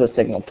serves as a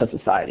signal to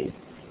society.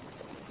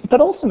 But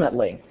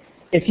ultimately,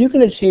 if you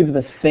can achieve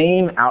the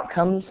same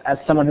outcomes as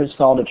someone who's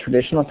followed a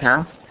traditional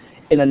path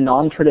in a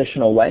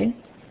non-traditional way,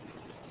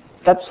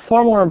 that's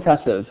far more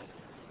impressive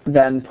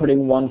than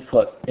putting one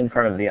foot in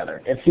front of the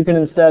other. If you can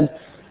instead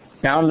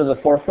bound to the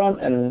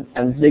forefront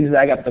and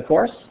zigzag up the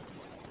course,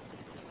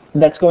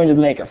 that's going to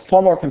make a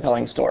far more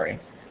compelling story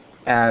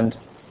and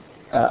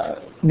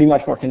be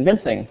much more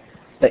convincing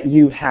that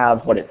you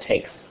have what it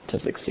takes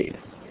to succeed.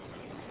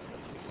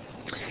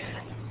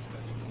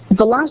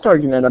 The last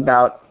argument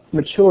about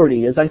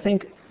maturity is, I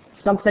think,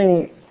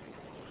 something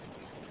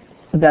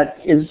that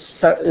is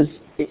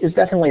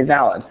definitely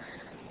valid.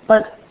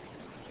 But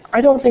I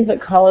don't think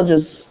that college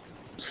is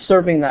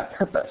serving that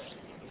purpose.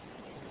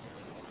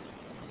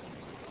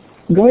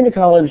 Going to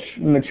college,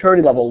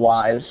 maturity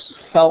level-wise,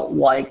 felt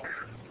like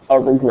a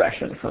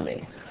regression for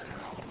me.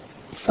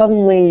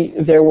 Suddenly,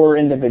 there were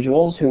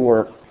individuals who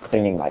were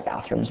cleaning my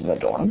bathrooms in the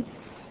dorm,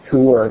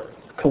 who were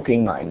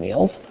cooking my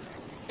meals,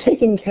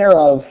 taking care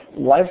of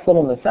life's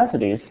little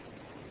necessities,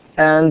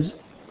 and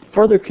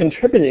further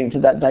contributing to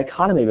that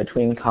dichotomy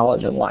between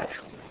college and life.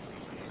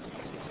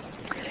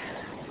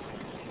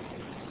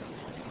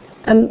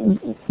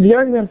 And the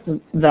arguments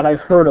that I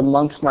heard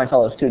amongst my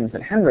fellow students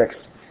at Hendrix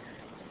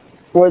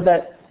were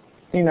that,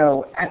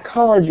 at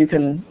college you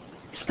can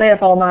stay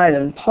up all night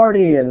and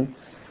party and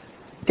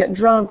get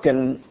drunk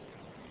and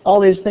all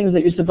these things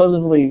that you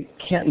supposedly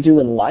can't do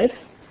in life.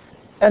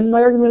 And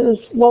my argument is,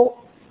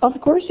 well, of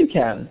course you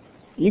can.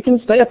 You can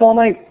stay up all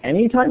night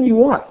anytime you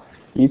want.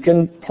 You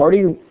can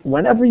party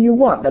whenever you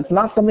want. That's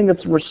not something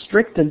that's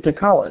restricted to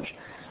college.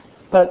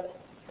 But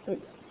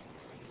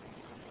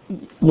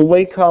the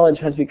way college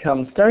has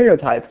become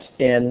stereotyped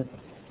in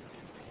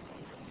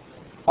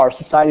our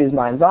society's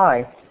mind's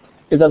eye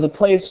is as a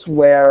place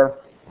where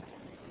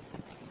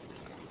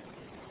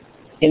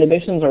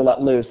inhibitions are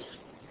let loose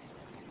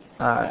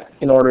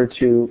in order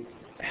to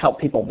help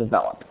people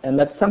develop. And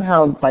that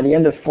somehow, by the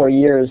end of 4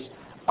 years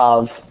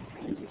of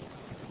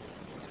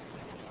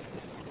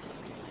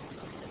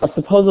a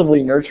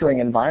supposedly nurturing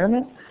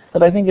environment,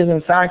 that I think is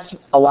in fact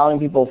allowing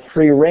people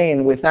free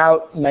rein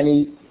without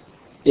many,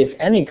 if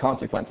any,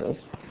 consequences,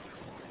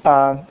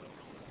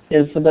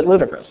 is a bit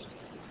ludicrous.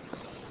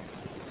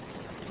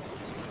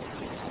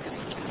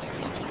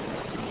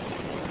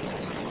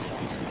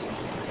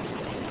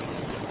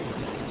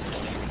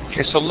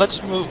 Okay, so let's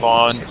move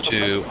on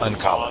to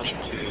UnCollege.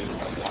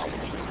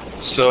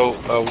 So,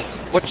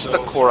 what's the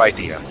core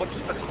idea?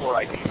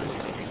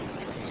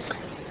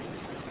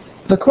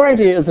 The core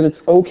idea is that it's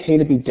okay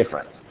to be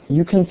different.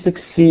 You can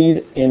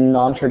succeed in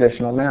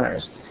non-traditional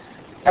manners.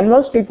 And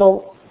most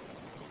people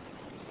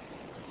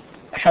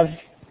have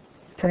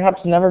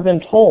perhaps never been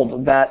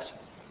told that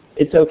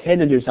it's okay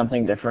to do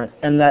something different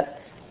and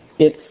that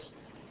it's,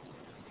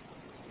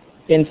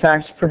 in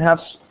fact,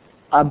 perhaps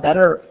a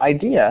better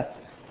idea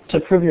to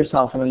prove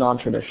yourself in a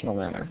non-traditional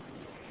manner.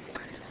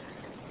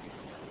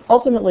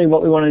 Ultimately,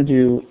 what we want to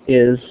do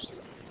is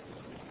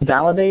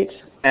validate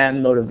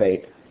and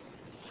motivate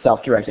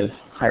self-directed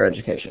higher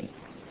education.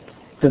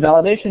 The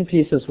validation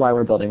piece is why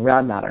we're building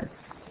RadMatter.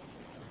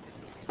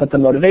 But the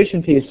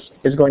motivation piece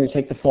is going to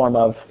take the form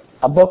of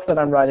a book that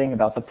I'm writing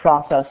about the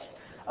process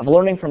of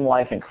learning from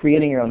life and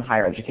creating your own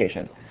higher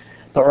education.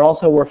 But we're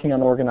also working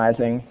on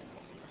organizing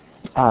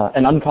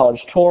an UnCollege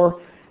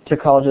tour to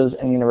colleges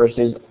and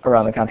universities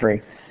around the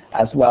country,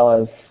 as well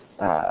as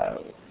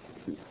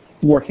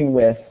working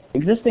with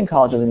existing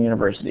colleges and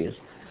universities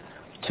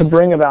to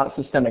bring about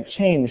systemic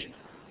change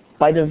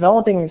by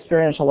developing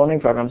experiential learning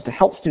programs to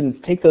help students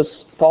take those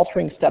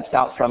faltering steps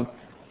out from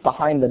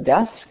behind the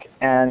desk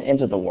and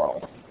into the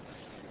world.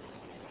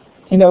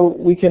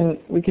 We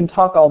can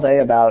talk all day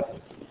about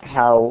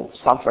how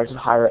self-directed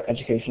higher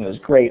education is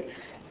great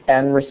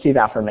and receive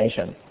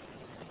affirmation.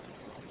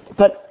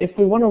 But if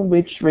we want to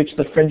reach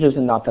the fringes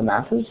and not the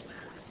masses,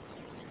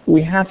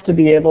 we have to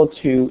be able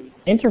to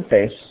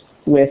interface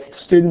with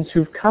students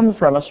who've come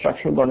from a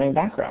structured learning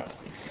background.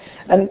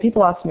 And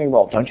people ask me,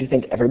 well, don't you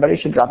think everybody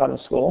should drop out of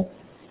school?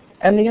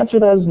 And the answer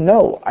to that is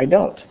no, I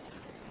don't.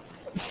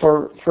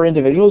 For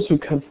individuals who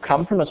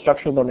come from a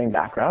structured learning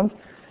background,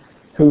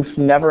 who've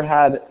never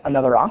had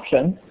another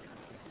option,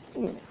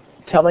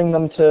 telling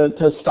them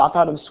to stop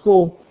out of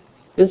school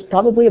is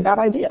probably a bad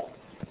idea.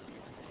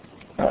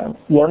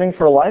 Learning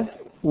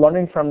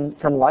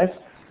from life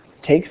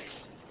takes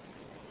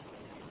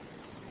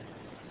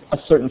a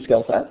certain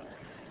skill set,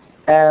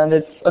 and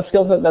it's a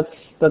skill set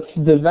that's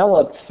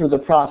developed through the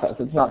process.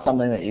 It's not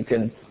something that you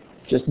can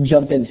just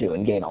jump into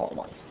and gain all at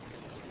once.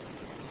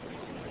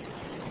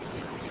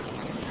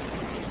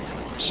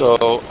 So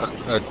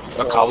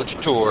a college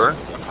tour.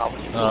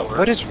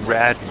 What is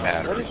Rad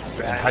Matter,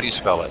 and how do you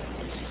spell it?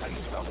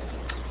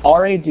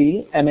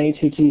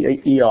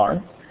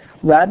 RADMATTER.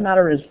 Rad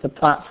Matter is the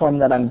platform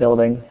that I'm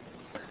building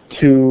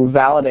to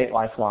validate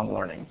lifelong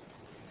learning.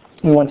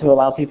 We want to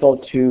allow people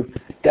to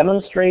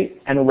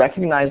demonstrate and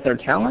recognize their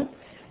talent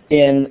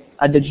in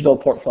a digital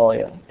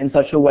portfolio in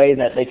such a way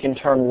that they can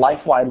turn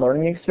life-wide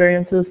learning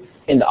experiences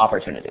into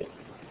opportunities.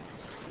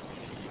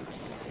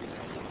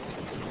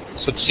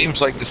 So it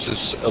seems like this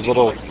is a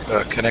little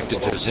connected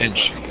to Zinch.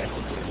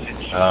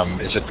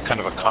 Is it kind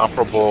of a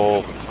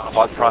comparable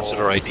thought process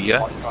or idea?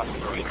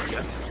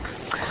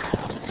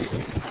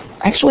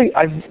 Actually,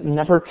 I've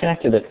never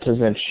connected it to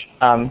Zinch,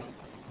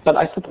 but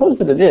I suppose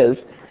that it is.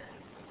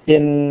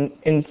 In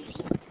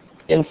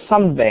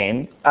some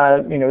vein,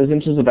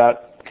 Zinch is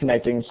about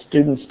connecting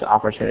students to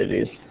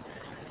opportunities.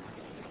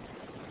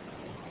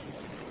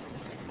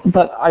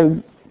 But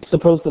I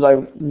suppose that I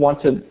want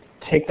to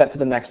take that to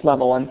the next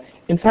level. And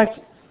in fact,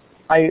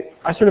 I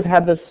sort of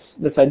had this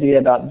idea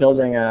about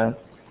building a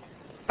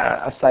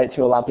site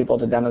to allow people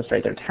to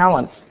demonstrate their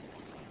talents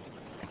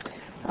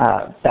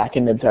back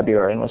in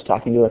mid-February, and was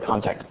talking to a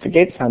contact at the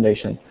Gates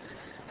Foundation.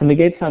 And the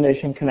Gates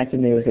Foundation connected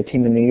me with a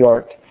team in New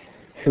York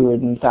who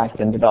had in fact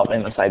been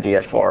developing this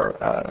idea for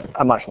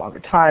a much longer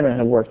time and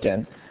had worked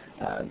in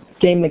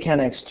game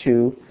mechanics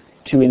to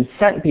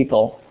incent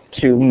people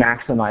to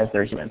maximize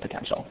their human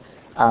potential.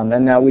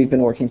 And now we've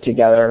been working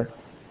together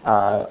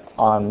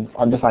on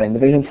defining the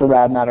vision for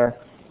Rad Matter,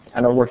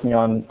 and are working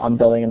on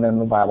building a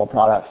minimum viable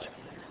product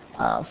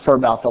for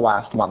about the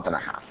last month and a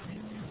half.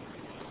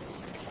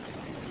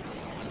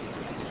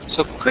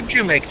 So could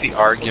you make the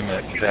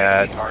argument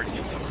that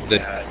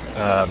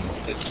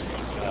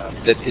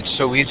it's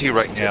so easy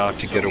right now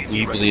to get a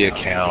Weebly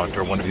account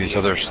or one of these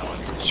other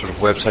sort of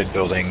website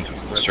building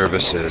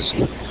services,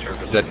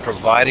 that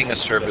providing a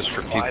service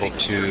for people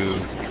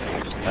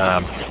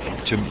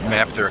to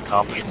map their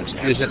accomplishments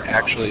isn't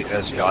actually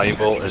as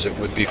valuable as it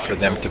would be for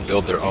them to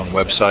build their own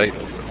website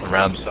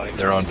around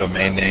their own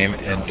domain name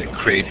and to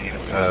create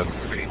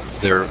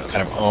their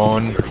kind of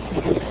own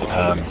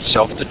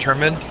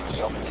self-determined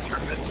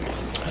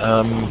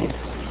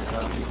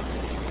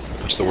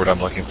what's the word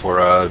I'm looking for?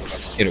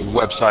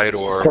 Website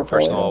or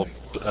portfolio.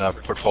 Personal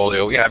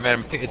portfolio. Yeah, I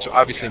mean, it's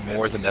obviously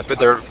more than that, but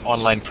their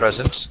online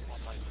presence.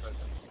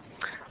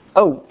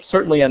 Oh,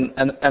 certainly, and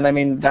I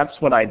mean, that's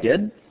what I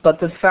did. But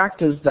the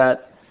fact is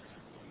that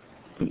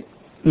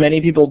many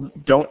people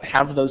don't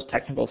have those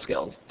technical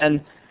skills.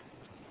 And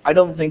I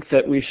don't think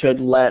that we should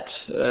let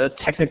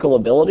technical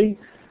ability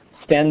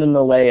stand in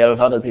the way of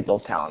other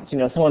people's talents.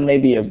 Someone may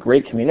be a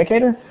great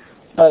communicator,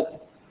 but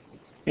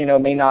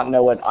may not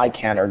know what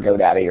ICANN or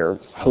GoDaddy or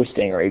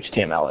hosting or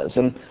HTML is.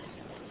 And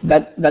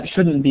that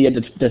shouldn't be a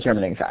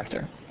determining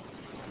factor.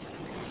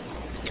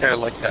 Okay, I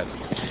like that.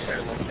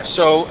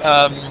 So,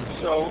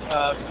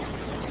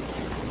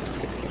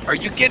 are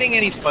you getting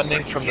any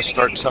funding from the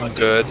Start Some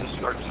Good?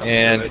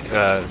 And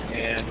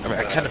I mean,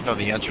 I kind of know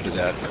the answer to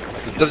that.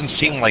 It doesn't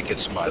seem like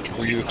it's much.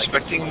 Were you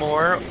expecting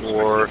more,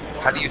 or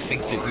how do you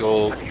think that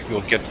you'll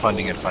get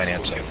funding and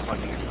financing?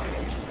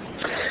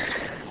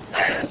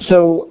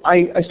 So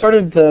I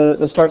started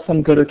the Start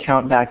Some Good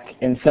account back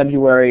in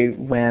February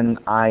when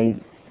I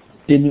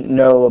didn't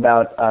know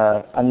about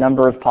a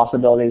number of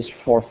possibilities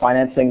for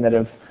financing that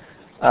have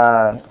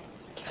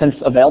since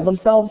availed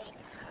themselves.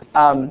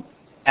 And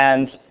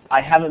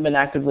I haven't been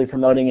actively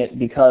promoting it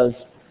because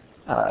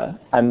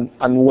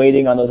I'm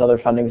waiting on those other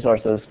funding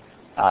sources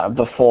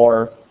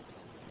before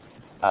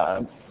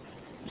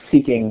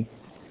seeking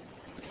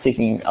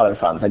other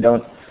funds. I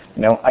don't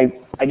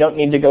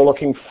need to go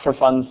looking for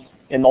funds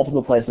in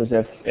multiple places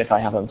if I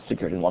have them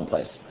secured in one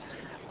place.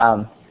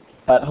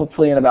 But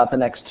hopefully in about the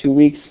next 2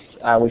 weeks,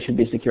 we should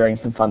be securing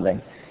some funding.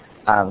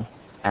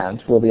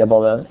 And we'll be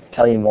able to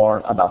tell you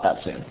more about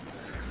that soon.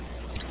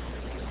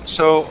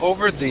 So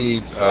over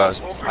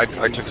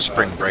I took a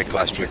spring break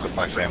last week with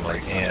my family,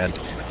 and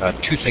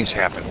two things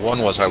happened.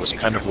 One was I was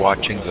kind of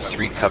watching the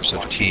 3 Cups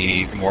of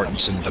Tea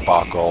Mortensen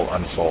debacle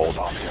unfold.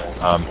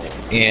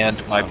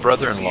 And my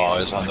brother-in-law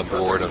is on the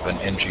board of an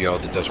NGO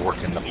that does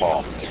work in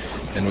Nepal.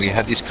 And we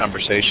had these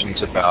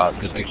conversations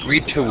about the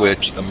degree to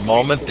which the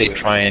moment they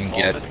try and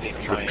get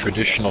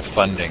traditional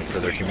funding for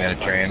their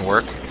humanitarian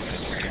work,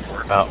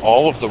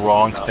 all of the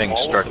wrong things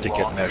start to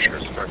get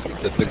measured.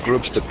 That the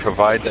groups that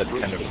provide that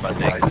kind of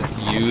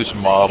funding use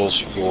models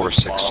for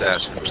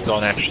success, which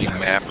don't actually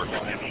map or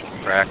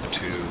track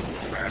to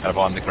kind of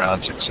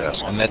on-the-ground success.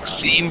 And that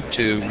seemed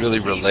to really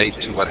relate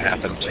to what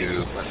happened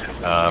to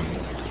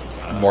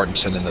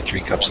Mortensen and the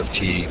 3 Cups of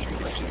Tea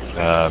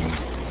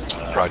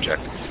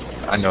project.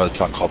 I know it's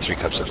not called 3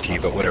 Cups of Tea,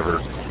 but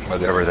whatever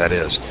that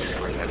is.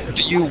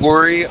 Do you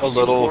worry a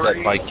little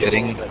that by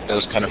getting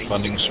those kind of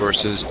funding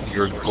sources,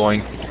 you're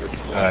going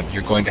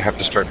to have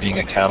to start being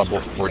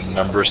accountable for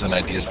numbers and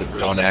ideas that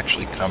don't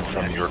actually come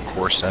from your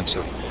core sense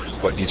of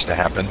what needs to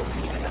happen?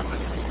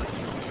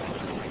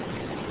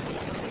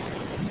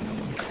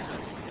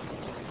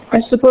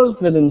 I suppose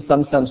that in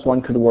some sense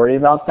one could worry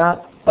about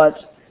that,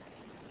 but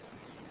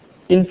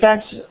in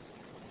fact,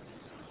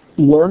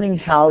 learning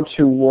how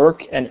to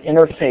work and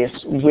interface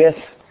with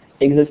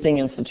existing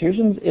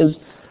institutions is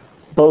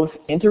both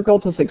integral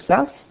to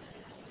success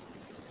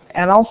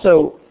and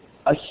also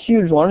a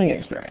huge learning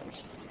experience.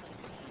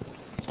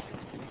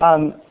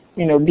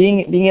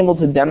 Being able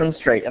to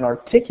demonstrate and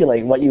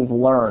articulate what you've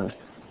learned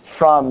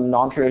from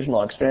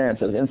non-traditional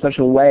experiences in such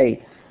a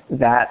way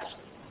that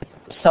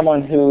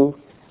someone who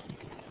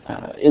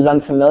is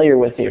unfamiliar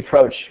with the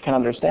approach can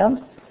understand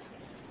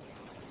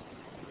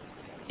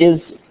is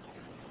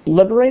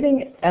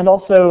liberating and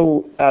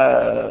also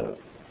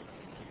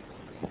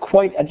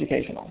quite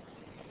educational.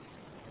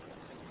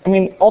 I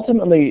mean,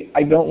 ultimately,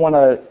 I don't want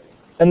to,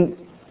 and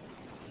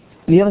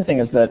the other thing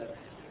is that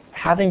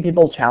having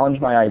people challenge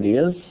my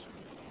ideas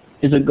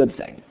is a good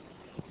thing.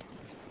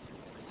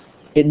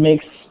 It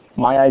makes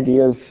my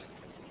ideas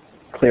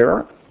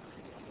clearer,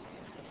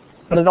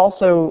 but it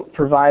also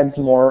provides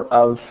more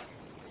of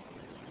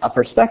a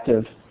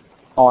perspective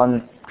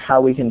on how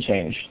we can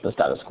change the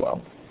status quo.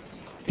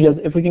 Because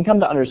if we can come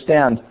to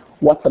understand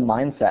what the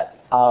mindset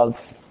of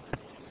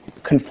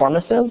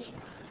conformists is,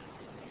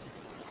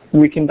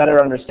 we can better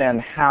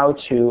understand how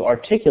to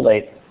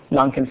articulate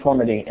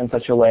nonconformity in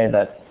such a way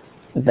that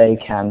they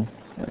can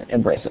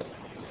embrace it.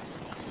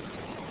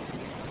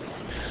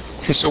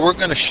 Okay, so we're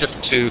going to shift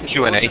to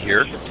Q&A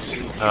here.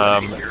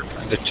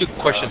 The 2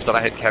 questions that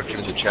I had captured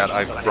in the chat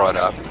I've brought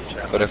up,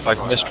 but if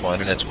I've missed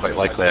one, and it's quite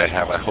likely I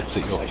have, I hope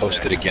that you'll post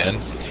it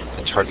again.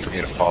 It's hard for me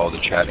to follow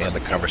the chat and the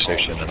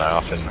conversation, and I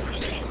often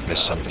miss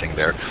something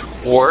there.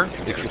 Or,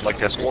 if you'd like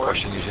to ask a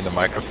question using the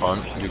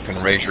microphone, you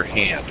can raise your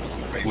hand,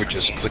 which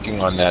is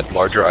clicking on that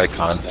larger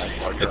icon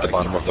at the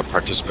bottom of the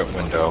participant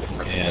window,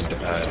 and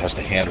it has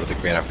the hand with the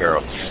green up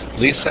arrow.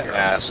 Lisa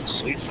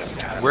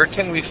asks, where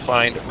can we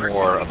find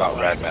more about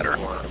Rad Matter?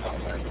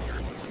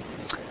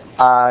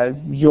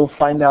 You'll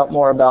find out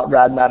more about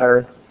Rad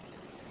Matter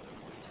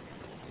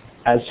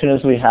as soon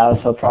as we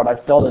have a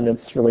product built and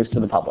it's released to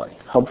the public,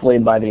 hopefully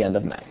by the end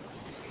of May.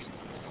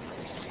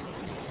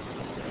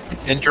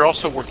 And you're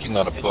also working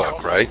on a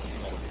book, right?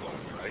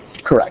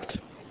 Correct.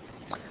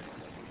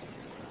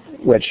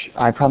 Which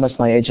I promised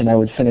my agent I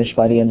would finish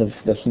by the end of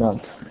this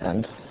month,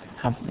 and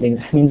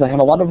means I have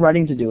a lot of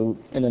writing to do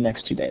in the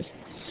next 2 days.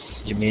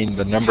 You mean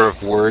the number of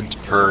words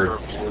per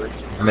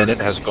minute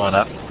has gone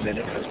up?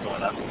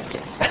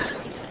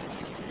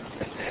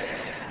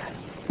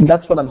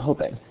 That's what I'm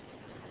hoping.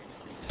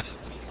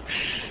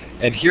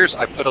 And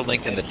I put a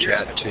link in the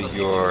chat to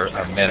your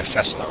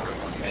manifesto.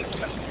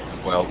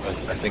 Well,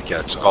 I think,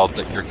 yeah, it's called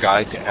Your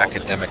Guide to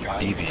Academic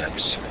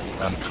Deviance,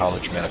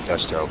 UnCollege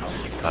Manifesto.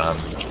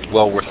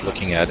 Well worth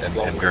looking at and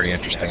very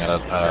interesting.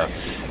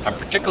 I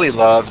particularly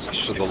loved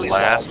the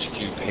last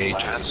few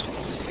pages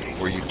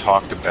where you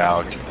talked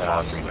about,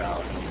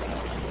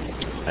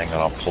 hang on,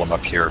 I'll pull them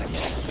up here.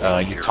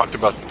 You talked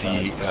about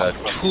the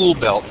tool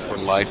belt for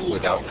life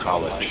without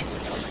college.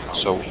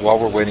 So while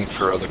we're waiting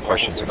for other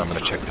questions, and I'm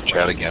going to check the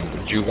chat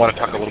again, do you want to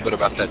talk a little bit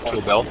about that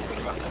tool belt?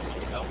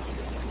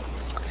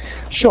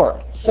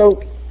 Sure.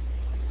 So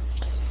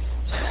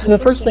the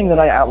first thing that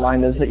I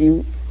outlined is that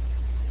you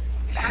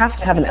have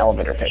to have an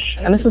elevator pitch.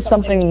 And this is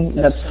something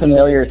that's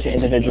familiar to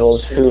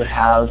individuals who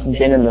have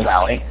been in the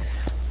Valley,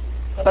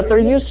 but they're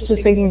used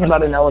to thinking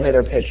about an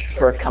elevator pitch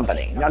for a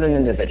company, not an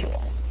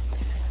individual.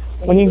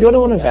 When you go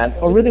to an event,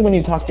 or really when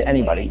you talk to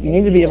anybody, you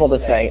need to be able to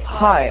say,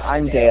 hi,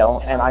 I'm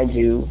Dale, and I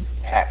do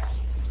X.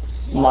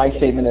 My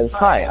statement is,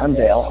 hi, I'm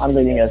Dale. I'm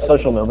leading a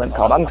social movement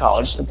called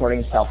UnCollege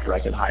supporting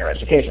self-directed higher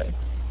education,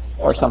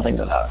 or something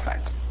to that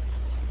effect.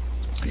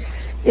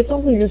 It's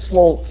also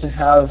useful to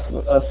have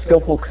a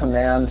skillful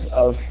command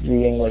of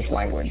the English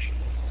language.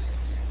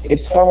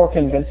 It's far more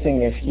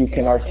convincing if you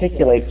can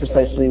articulate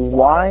precisely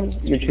why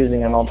you're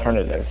choosing an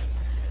alternative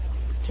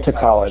to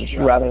college,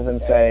 rather than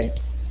say,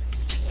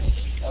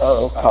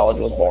 oh, college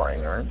was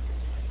boring, or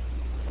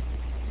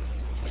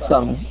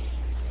some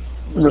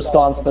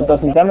response that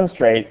doesn't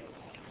demonstrate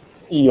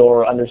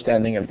your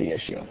understanding of the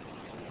issue.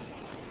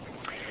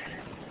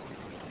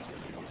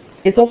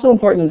 It's also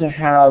important to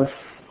have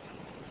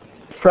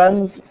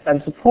friends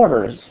and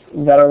supporters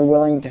that are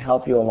willing to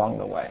help you along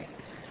the way.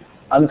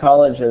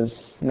 UnCollege is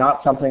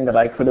not something that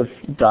I could have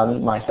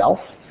done myself,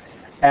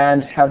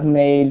 and have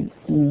made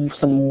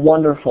some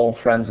wonderful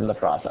friends in the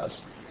process.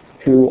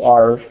 who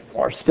are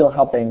still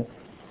helping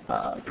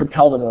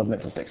propel the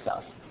movement to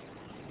success.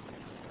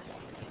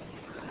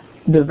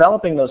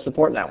 Developing those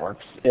support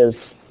networks is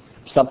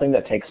something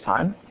that takes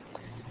time,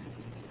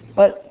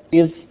 but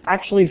is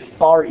actually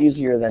far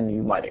easier than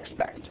you might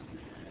expect.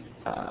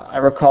 I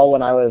recall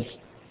when I was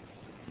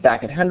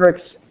back at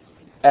Hendrix,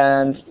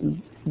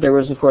 and there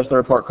was, of course, the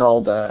report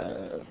called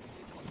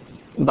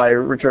by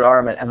Richard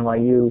Arum at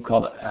NYU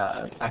called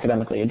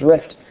Academically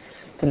Adrift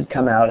that had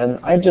come out, and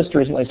I just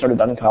recently started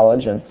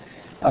UnCollege, and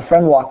a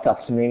friend walked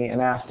up to me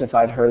and asked if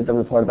I'd heard the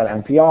report about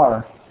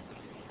NPR,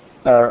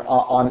 or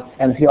on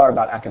NPR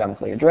about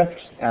Academically Adrift,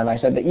 and I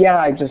said that, yeah,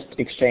 I just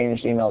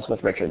exchanged emails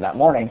with Richard that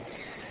morning.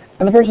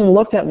 And the person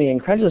looked at me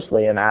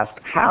incredulously and asked,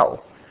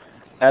 how?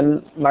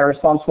 And my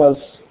response was,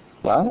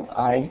 well,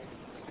 I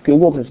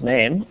Googled his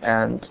name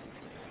and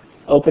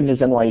opened his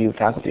NYU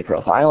faculty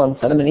profile and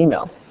sent him an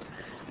email.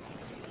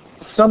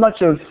 So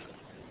much of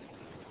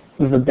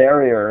the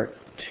barrier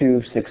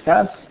to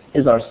success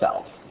is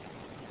ourselves.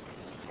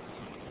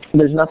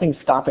 There's nothing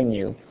stopping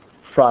you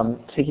from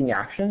taking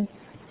action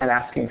and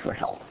asking for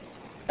help.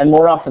 And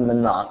more often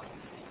than not,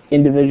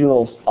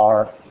 individuals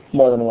are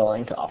more than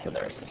willing to offer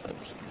their assistance.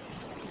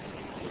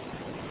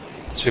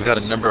 So we've had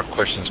a number of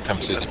questions come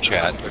through the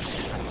chat.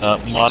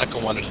 Monica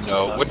wanted to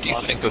know, what do you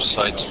think of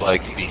sites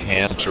like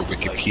Behance or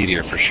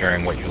Wikipedia for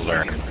sharing what you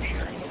learn?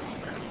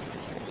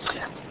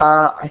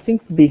 I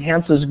think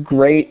Behance is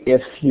great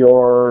if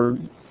you're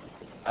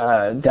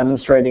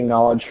demonstrating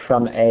knowledge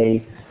from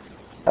a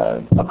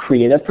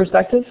creative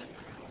perspective,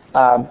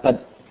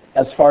 but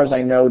as far as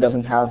I know,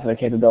 doesn't have the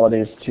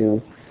capabilities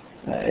to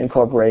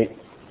incorporate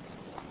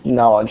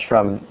knowledge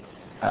from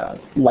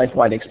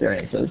life-wide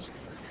experiences.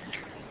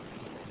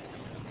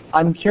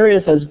 I'm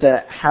curious as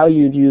to how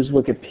you'd use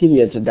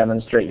Wikipedia to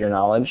demonstrate your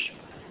knowledge,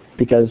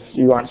 because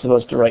you aren't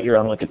supposed to write your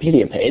own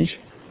Wikipedia page.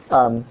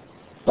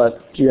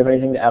 But do you have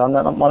anything to add on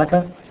that,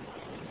 Monica?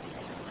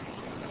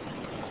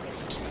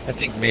 I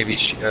think maybe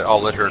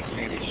I'll let her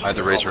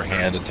either raise her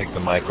hand and take the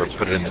mic or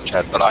put it in the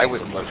chat. But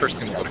the first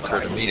thing that would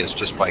occur to me is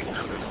just by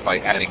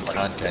adding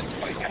content,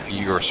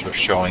 you're sort of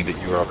showing that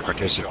you're a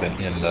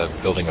participant in the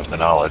building of the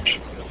knowledge.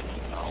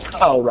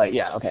 Oh, right.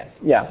 Yeah. Okay.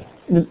 Yeah.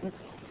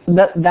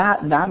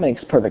 That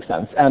makes perfect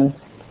sense. And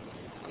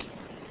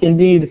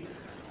indeed,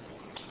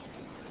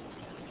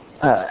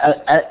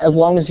 as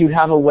long as you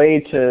have a way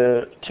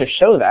to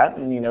show that,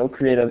 and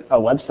create a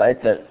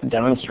website that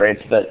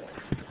demonstrates that,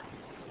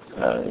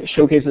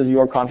 showcases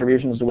your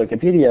contributions to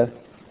Wikipedia,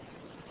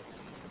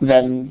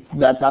 then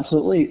that's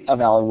absolutely a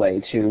valid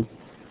way to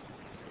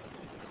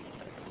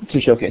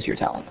showcase your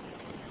talent.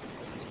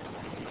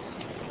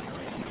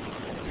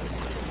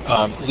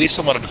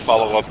 Lisa wanted to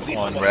follow up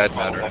on Rad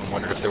Matter and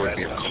wondered if there would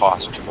be a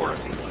cost for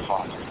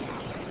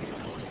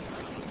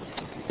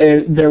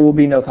it. There will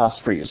be no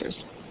cost for users.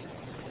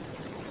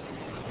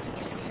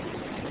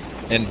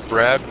 And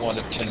Brad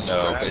wanted to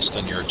know, based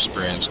on your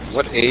experience,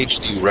 what age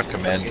do you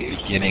recommend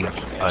beginning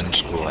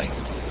unschooling?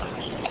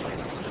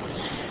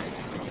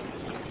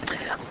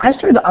 I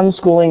started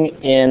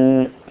unschooling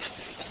in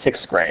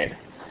 6th grade.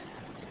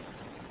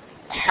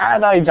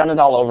 Had I done it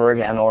all over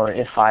again, or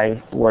if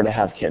I were to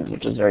have kids,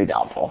 which is very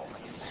doubtful,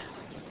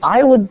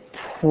 I would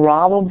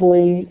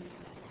probably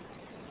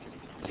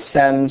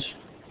send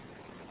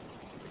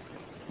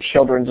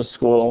children to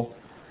school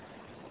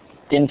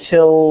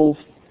until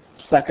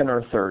 2nd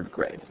or 3rd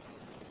grade.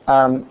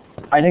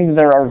 I think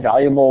there are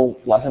valuable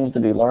lessons to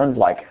be learned,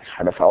 like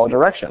how to follow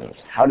directions,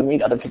 how to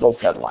meet other people's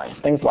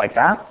deadlines, things like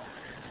that.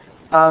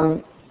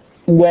 And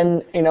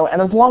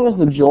as long as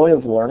the joy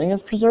of learning is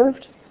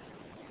preserved,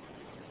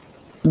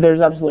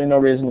 there's absolutely no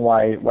reason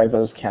why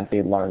those can't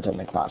be learned in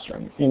the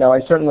classroom.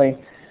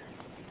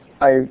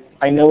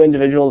 I know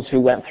individuals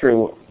who went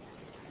through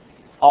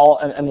all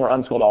and were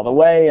unschooled all the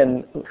way,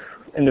 and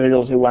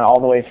individuals who went all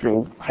the way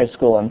through high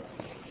school and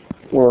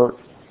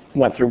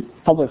went through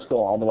public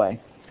school all the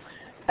way.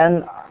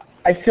 And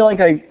I feel like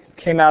I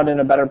came out in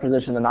a better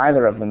position than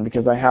either of them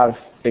because I have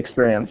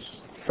experience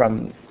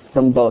from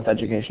both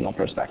educational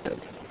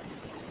perspectives.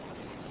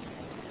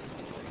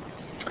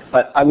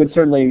 But I would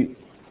certainly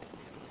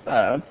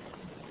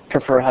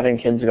prefer having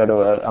kids go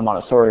to a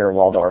Montessori or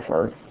Waldorf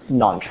or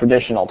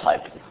non-traditional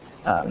type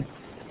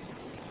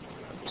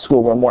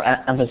school where more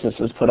emphasis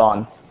is put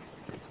on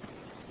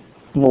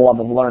the love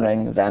of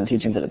learning than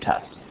teaching to the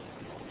test.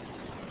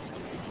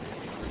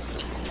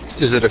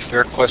 Is it a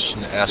fair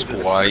question to ask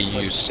why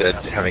you said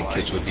having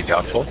kids would be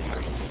doubtful?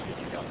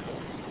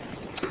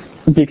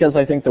 Because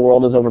I think the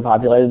world is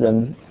overpopulated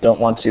and don't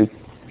want to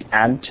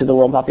add to the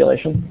world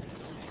population.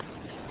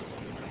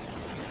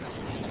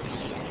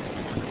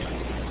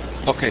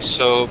 Okay,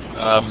 so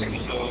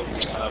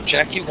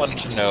Jackie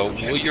wanted to know,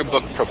 will your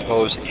book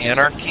propose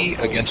anarchy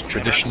against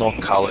traditional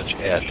college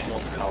ed?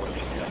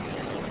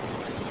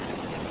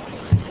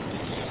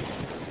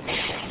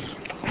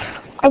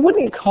 I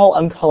wouldn't call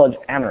UnCollege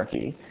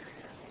anarchy,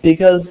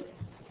 because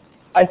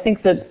I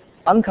think that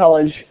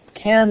UnCollege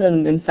can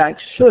and in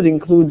fact should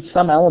include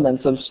some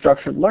elements of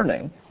structured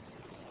learning.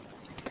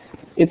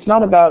 It's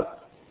not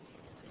about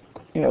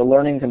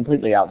learning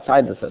completely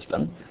outside the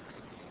system.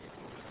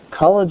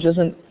 College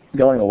isn't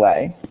going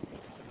away,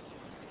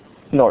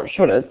 nor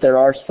should it. There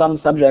are some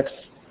subjects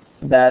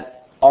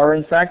that are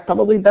in fact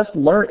probably best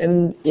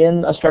learned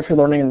in a structured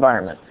learning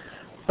environment.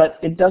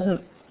 But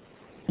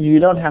you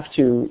don't have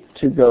to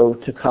go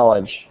to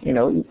college.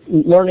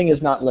 Learning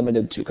is not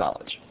limited to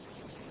college.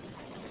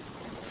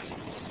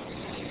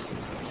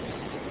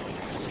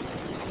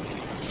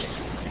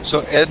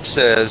 So Ed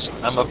says,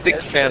 I'm a big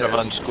fan of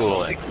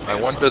unschooling. I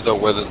wonder, though,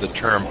 whether the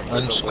term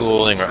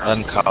unschooling or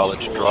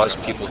uncollege draws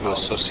people who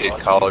associate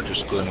college or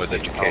schooling with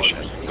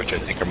education, which I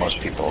think are most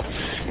people,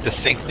 to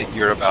think that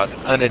you're about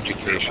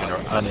uneducation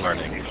or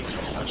unlearning.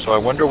 So I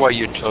wonder why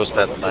you chose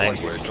that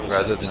language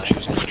rather than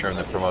choosing a term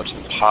that promotes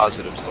the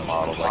positives of the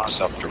model, like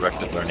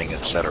self-directed learning,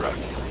 etc.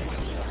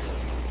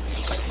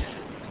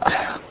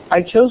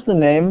 I chose the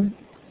name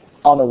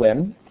on a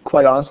whim.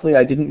 Quite honestly,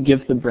 I didn't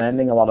give the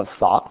branding a lot of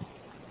thought.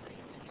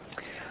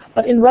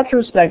 But in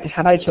retrospect,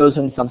 had I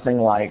chosen something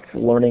like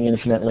Learning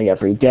Infinitely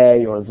Every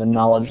Day or The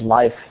Knowledge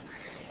Life,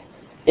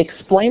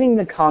 explaining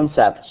the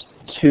concept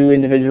to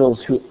individuals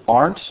who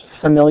aren't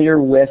familiar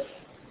with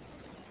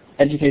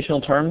educational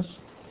terms,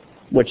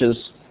 which is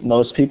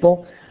most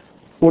people,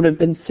 would have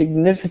been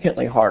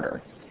significantly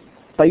harder.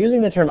 By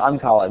using the term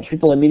UnCollege,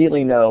 people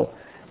immediately know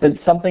that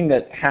it's something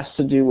that has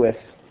to do with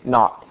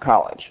not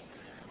college.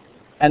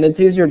 And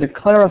it's easier to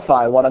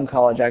clarify what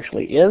UnCollege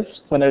actually is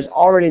when there's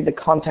already the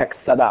context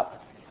set up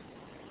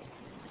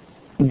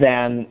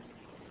than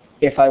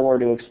if I were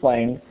to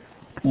explain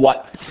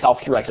what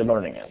self-directed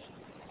learning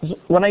is.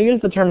 When I use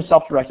the term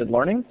self-directed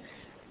learning,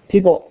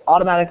 people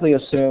automatically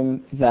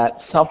assume that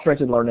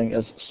self-directed learning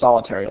is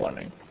solitary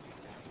learning.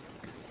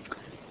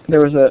 There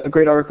was a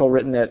great article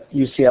written at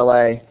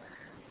UCLA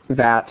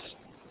about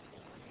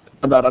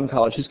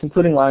UnCollege, whose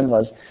concluding line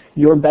was,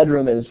 "Your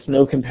bedroom is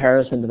no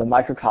comparison to the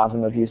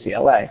microcosm of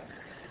UCLA."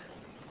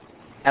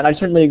 And I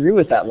certainly agree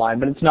with that line,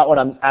 but it's not what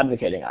I'm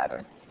advocating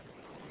either.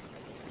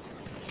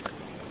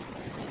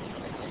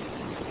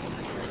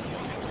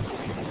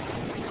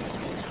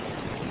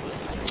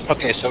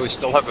 Okay, so we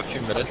still have a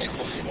few minutes.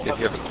 If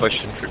you have a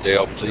question for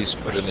Dale, please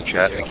put it in the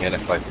chat. Again,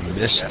 if I've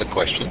missed the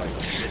question,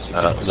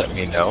 let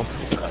me know.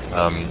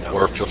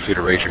 Or feel free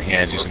to raise your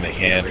hand using the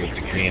hand with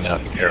the green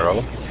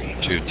arrow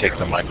to take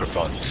the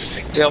microphone.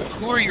 Dale,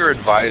 who are your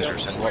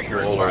advisors and what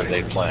role are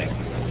they playing?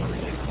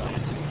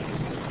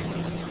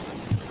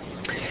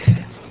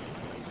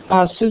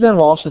 Suzanne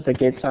Walsh at the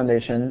Gates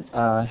Foundation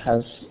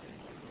has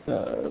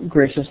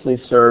graciously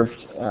served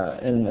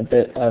in a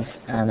bit of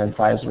an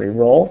advisory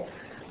role.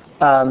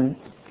 And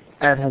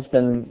has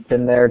been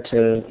there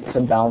to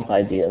bounce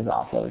ideas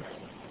off of.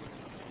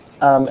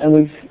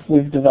 And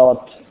we've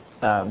developed,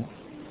 I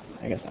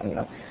don't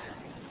know.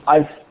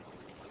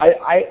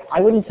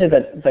 I wouldn't say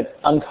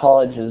that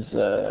UnCollege is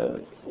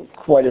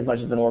quite as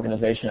much of an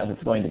organization as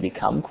it's going to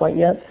become quite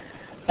yet.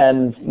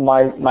 And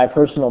my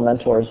personal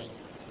mentors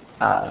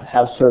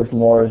have served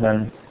more as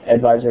an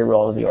advisory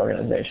role of the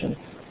organization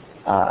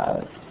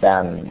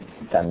than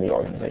the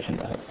organization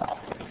does itself.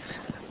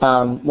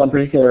 One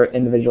particular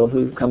individual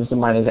who comes to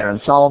mind is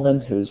Aaron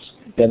Solomon, who's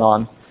been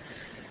on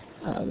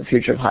the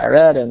future of higher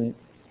ed and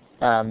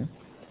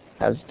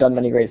has done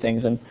many great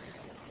things and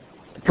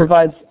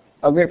provides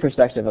a great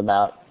perspective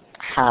about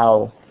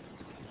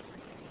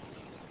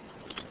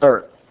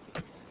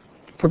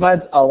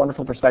provides a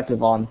wonderful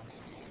perspective on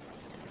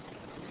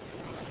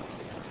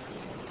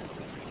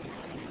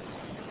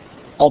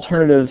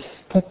alternative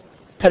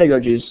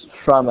pedagogies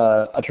from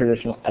a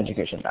traditional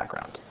education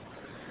background.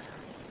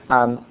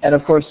 And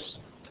of course,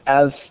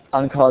 as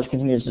UnCollege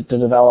continues to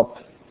develop,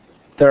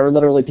 there are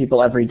literally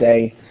people every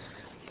day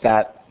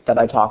that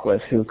I talk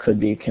with who could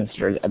be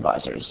considered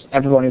advisors.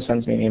 Everyone who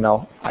sends me an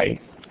email, I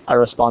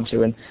respond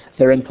to, and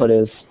their input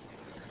is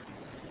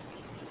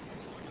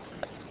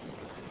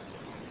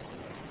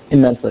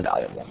immensely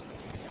valuable.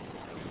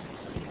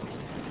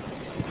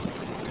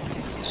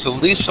 So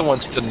Lisa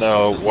wants to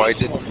know, why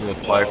didn't you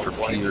apply for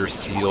Peter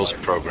Thiel's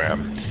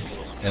program?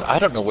 And I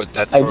don't know what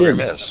that program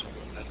is.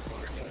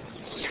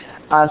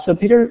 So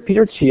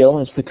Peter Thiel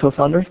is the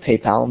co-founder of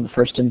PayPal and the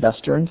first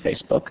investor in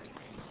Facebook,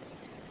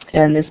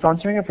 and is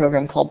sponsoring a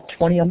program called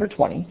 20 Under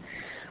 20,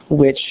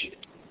 which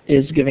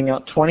is giving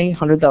out 20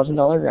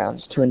 $100,000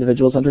 grants to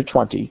individuals under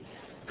 20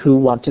 who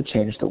want to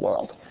change the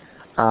world.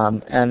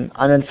 And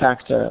I'm in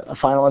fact a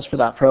finalist for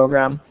that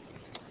program,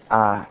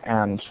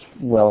 and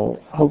will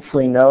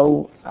hopefully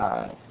know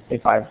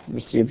if I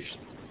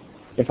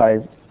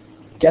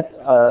get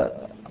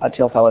a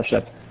Thiel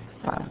fellowship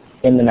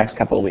in the next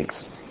couple of weeks.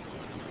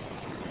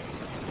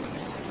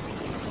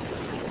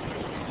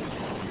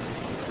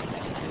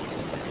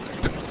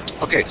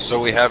 Okay, so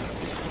we have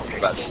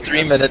about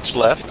 3 minutes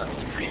left.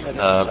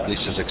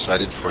 Lisa's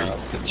excited for you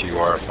that you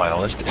are a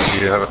finalist.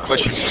 If you have a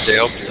question for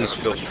Dale, please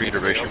feel free to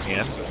raise your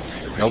hand.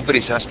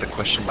 Nobody's asked a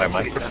question by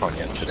microphone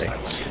yet today,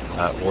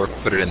 or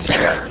put it in the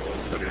chat.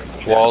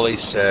 Wally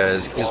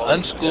says, is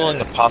unschooling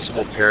a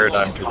possible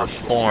paradigm to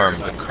reform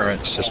the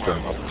current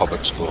system of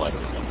public schooling?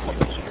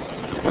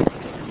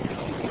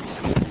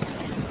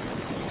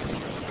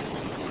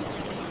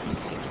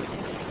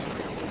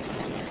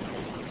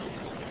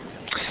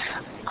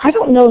 I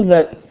don't know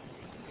that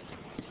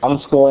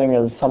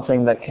unschooling is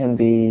something that can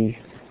be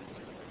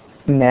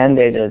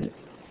mandated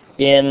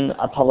in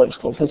a public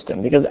school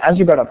system, because as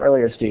you brought up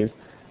earlier, Steve,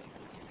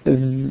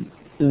 the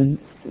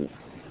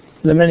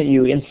minute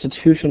you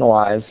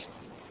institutionalize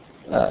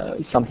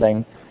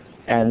something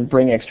and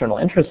bring external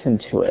interest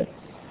into it,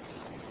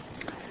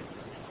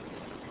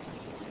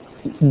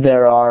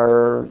 there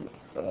are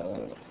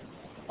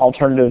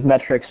alternative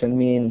metrics and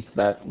means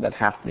that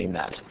have to be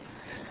met.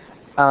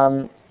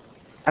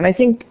 And I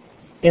think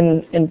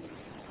in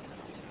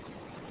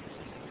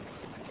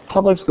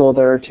public school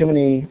there are too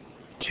many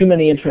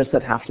interests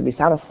that have to be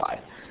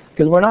satisfied.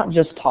 Because we're not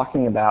just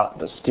talking about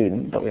the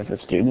student, but we have the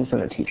students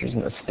and the teachers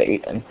and the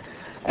state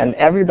and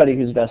everybody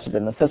who's vested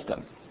in the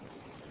system.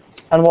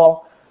 And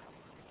while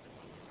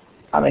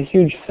I'm a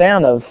huge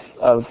fan of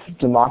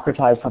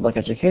democratized public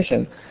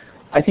education,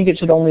 I think it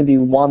should only be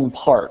one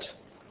part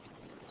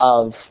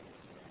of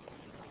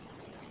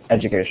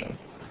education.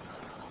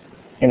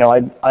 You know,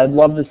 I'd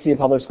love to see a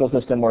public school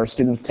system where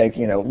students take,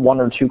 you know, 1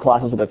 or 2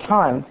 classes at a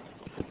time,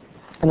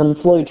 and then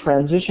slowly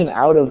transition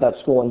out of that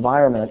school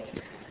environment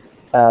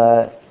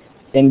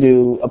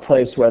into a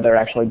place where they're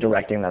actually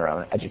directing their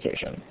own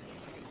education.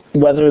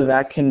 Whether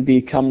that can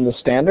become the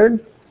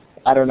standard,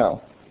 I don't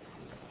know.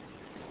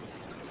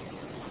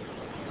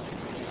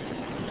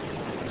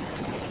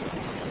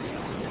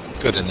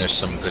 Good, and there's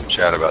some good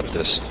chat about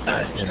this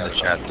in the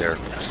chat there.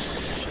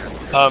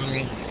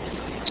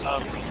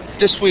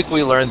 This week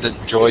we learned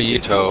that Joy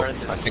Ito,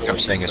 I think I'm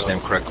saying his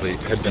name correctly,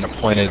 had been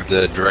appointed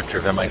the director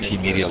of MIT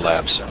Media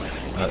Labs,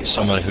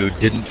 someone who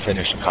didn't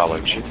finish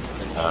college.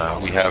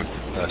 We have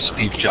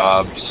Steve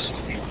Jobs,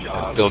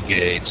 Bill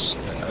Gates,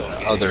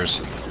 others.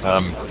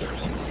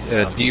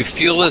 Do you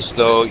feel as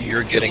though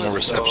you're getting a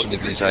reception to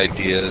these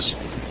ideas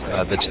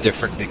that's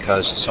different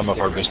because some of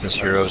our business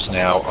heroes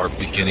now are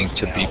beginning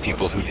to be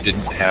people who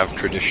didn't have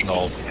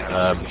traditional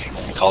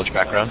college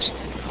backgrounds?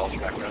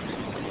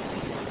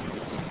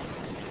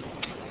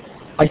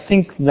 I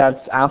think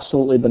that's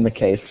absolutely been the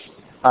case.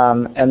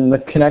 And the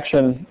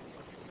connection,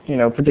 you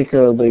know,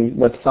 particularly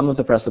with some of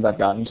the press that I've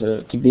gotten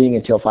to being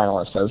a Teal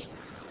finalist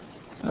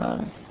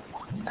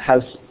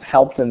has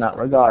helped in that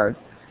regard.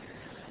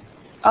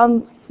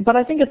 But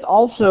I think it's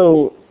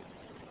also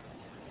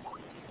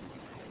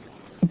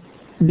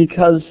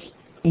because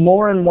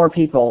more and more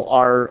people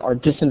are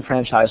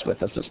disenfranchised with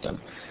the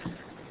system.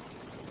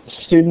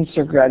 Students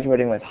are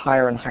graduating with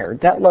higher and higher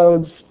debt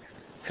loads.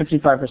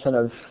 55%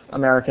 of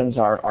Americans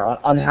are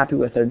unhappy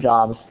with their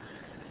jobs.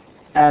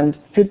 And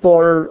people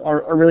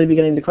are really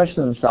beginning to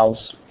question themselves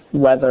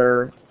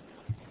whether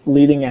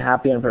leading a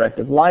happy and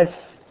productive life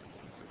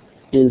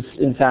is,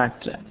 in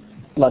fact,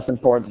 less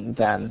important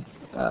than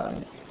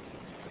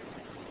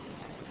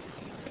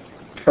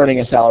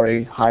earning a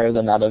salary higher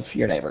than that of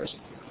your neighbors.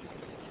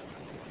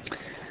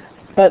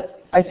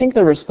 But I think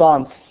the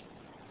response,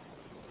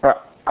 or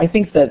I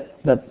think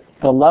that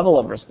the level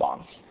of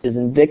response is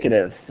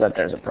indicative that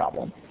there's a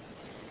problem.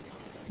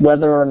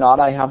 Whether or not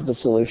I have the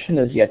solution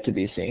is yet to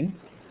be seen.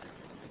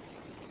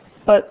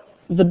 But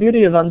the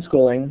beauty of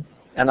unschooling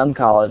and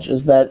UnCollege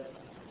is that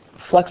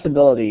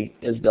flexibility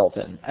is built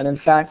in. And in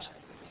fact,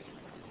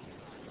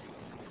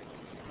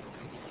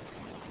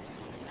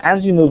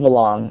 as you move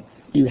along,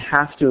 you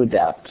have to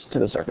adapt to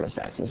the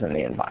circumstances and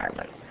the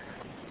environment.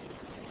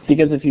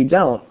 Because if you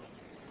don't,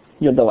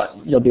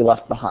 you'll be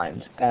left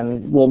behind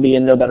and will be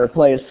in no better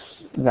place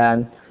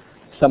than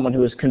someone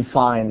who is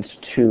confined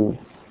to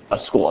a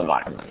school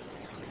environment.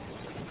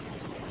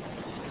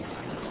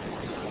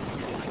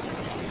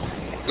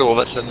 Well,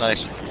 that's a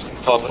nice,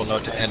 thoughtful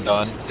note to end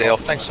on. Dale,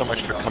 thanks so much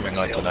for coming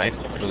on tonight.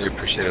 Really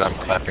appreciate it.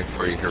 I'm clapping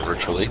for you here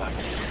virtually.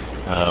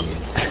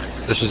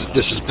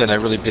 This has been a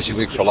really busy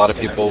week for a lot of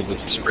people with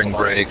spring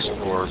breaks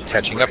or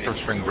catching up from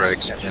spring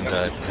breaks, and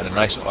had a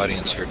nice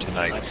audience here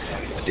tonight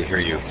to hear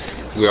you.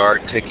 We are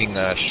taking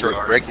a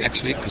short break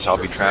next week because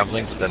I'll be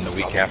traveling. Then the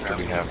week after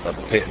we have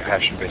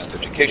Passion-Based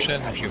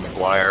Education, Hugh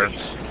McGuire,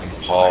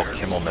 and Paul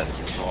Kimmelman,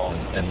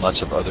 and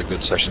lots of other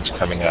good sessions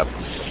coming up.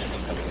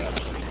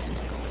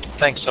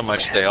 Thanks so much,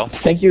 Dale.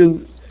 Thank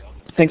you.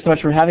 Thanks so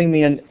much for having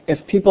me. And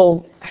if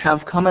people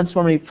have comments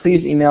for me,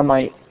 please email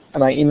my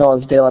email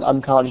is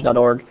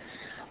dale@uncollege.org.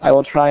 I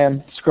will try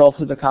and scroll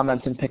through the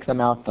comments and pick them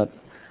out, but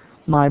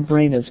my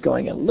brain is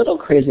going a little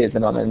crazy at the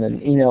moment,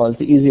 and email is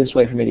the easiest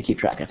way for me to keep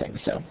track of things.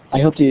 So I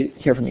hope to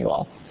hear from you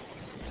all.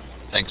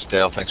 Thanks,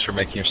 Dale. Thanks for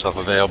making yourself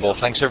available.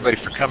 Thanks, everybody,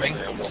 for coming.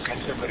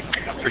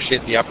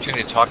 Appreciate the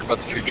opportunity to talk about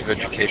the future of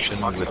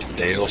education with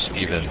Dale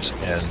Stevens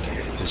and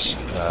his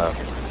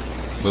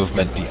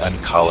movement, the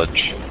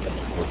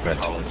UnCollege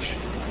movement.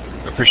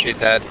 Appreciate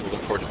that. We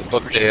look forward to the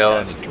book, Dale,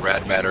 and to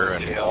Rad Matter,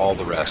 and all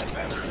the rest.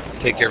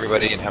 Take care,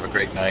 everybody, and have a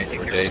great night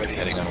or day,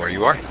 depending on where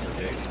you are.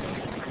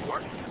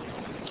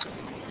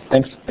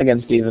 Thanks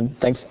again, Stephen.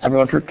 Thanks,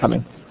 everyone, for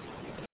coming.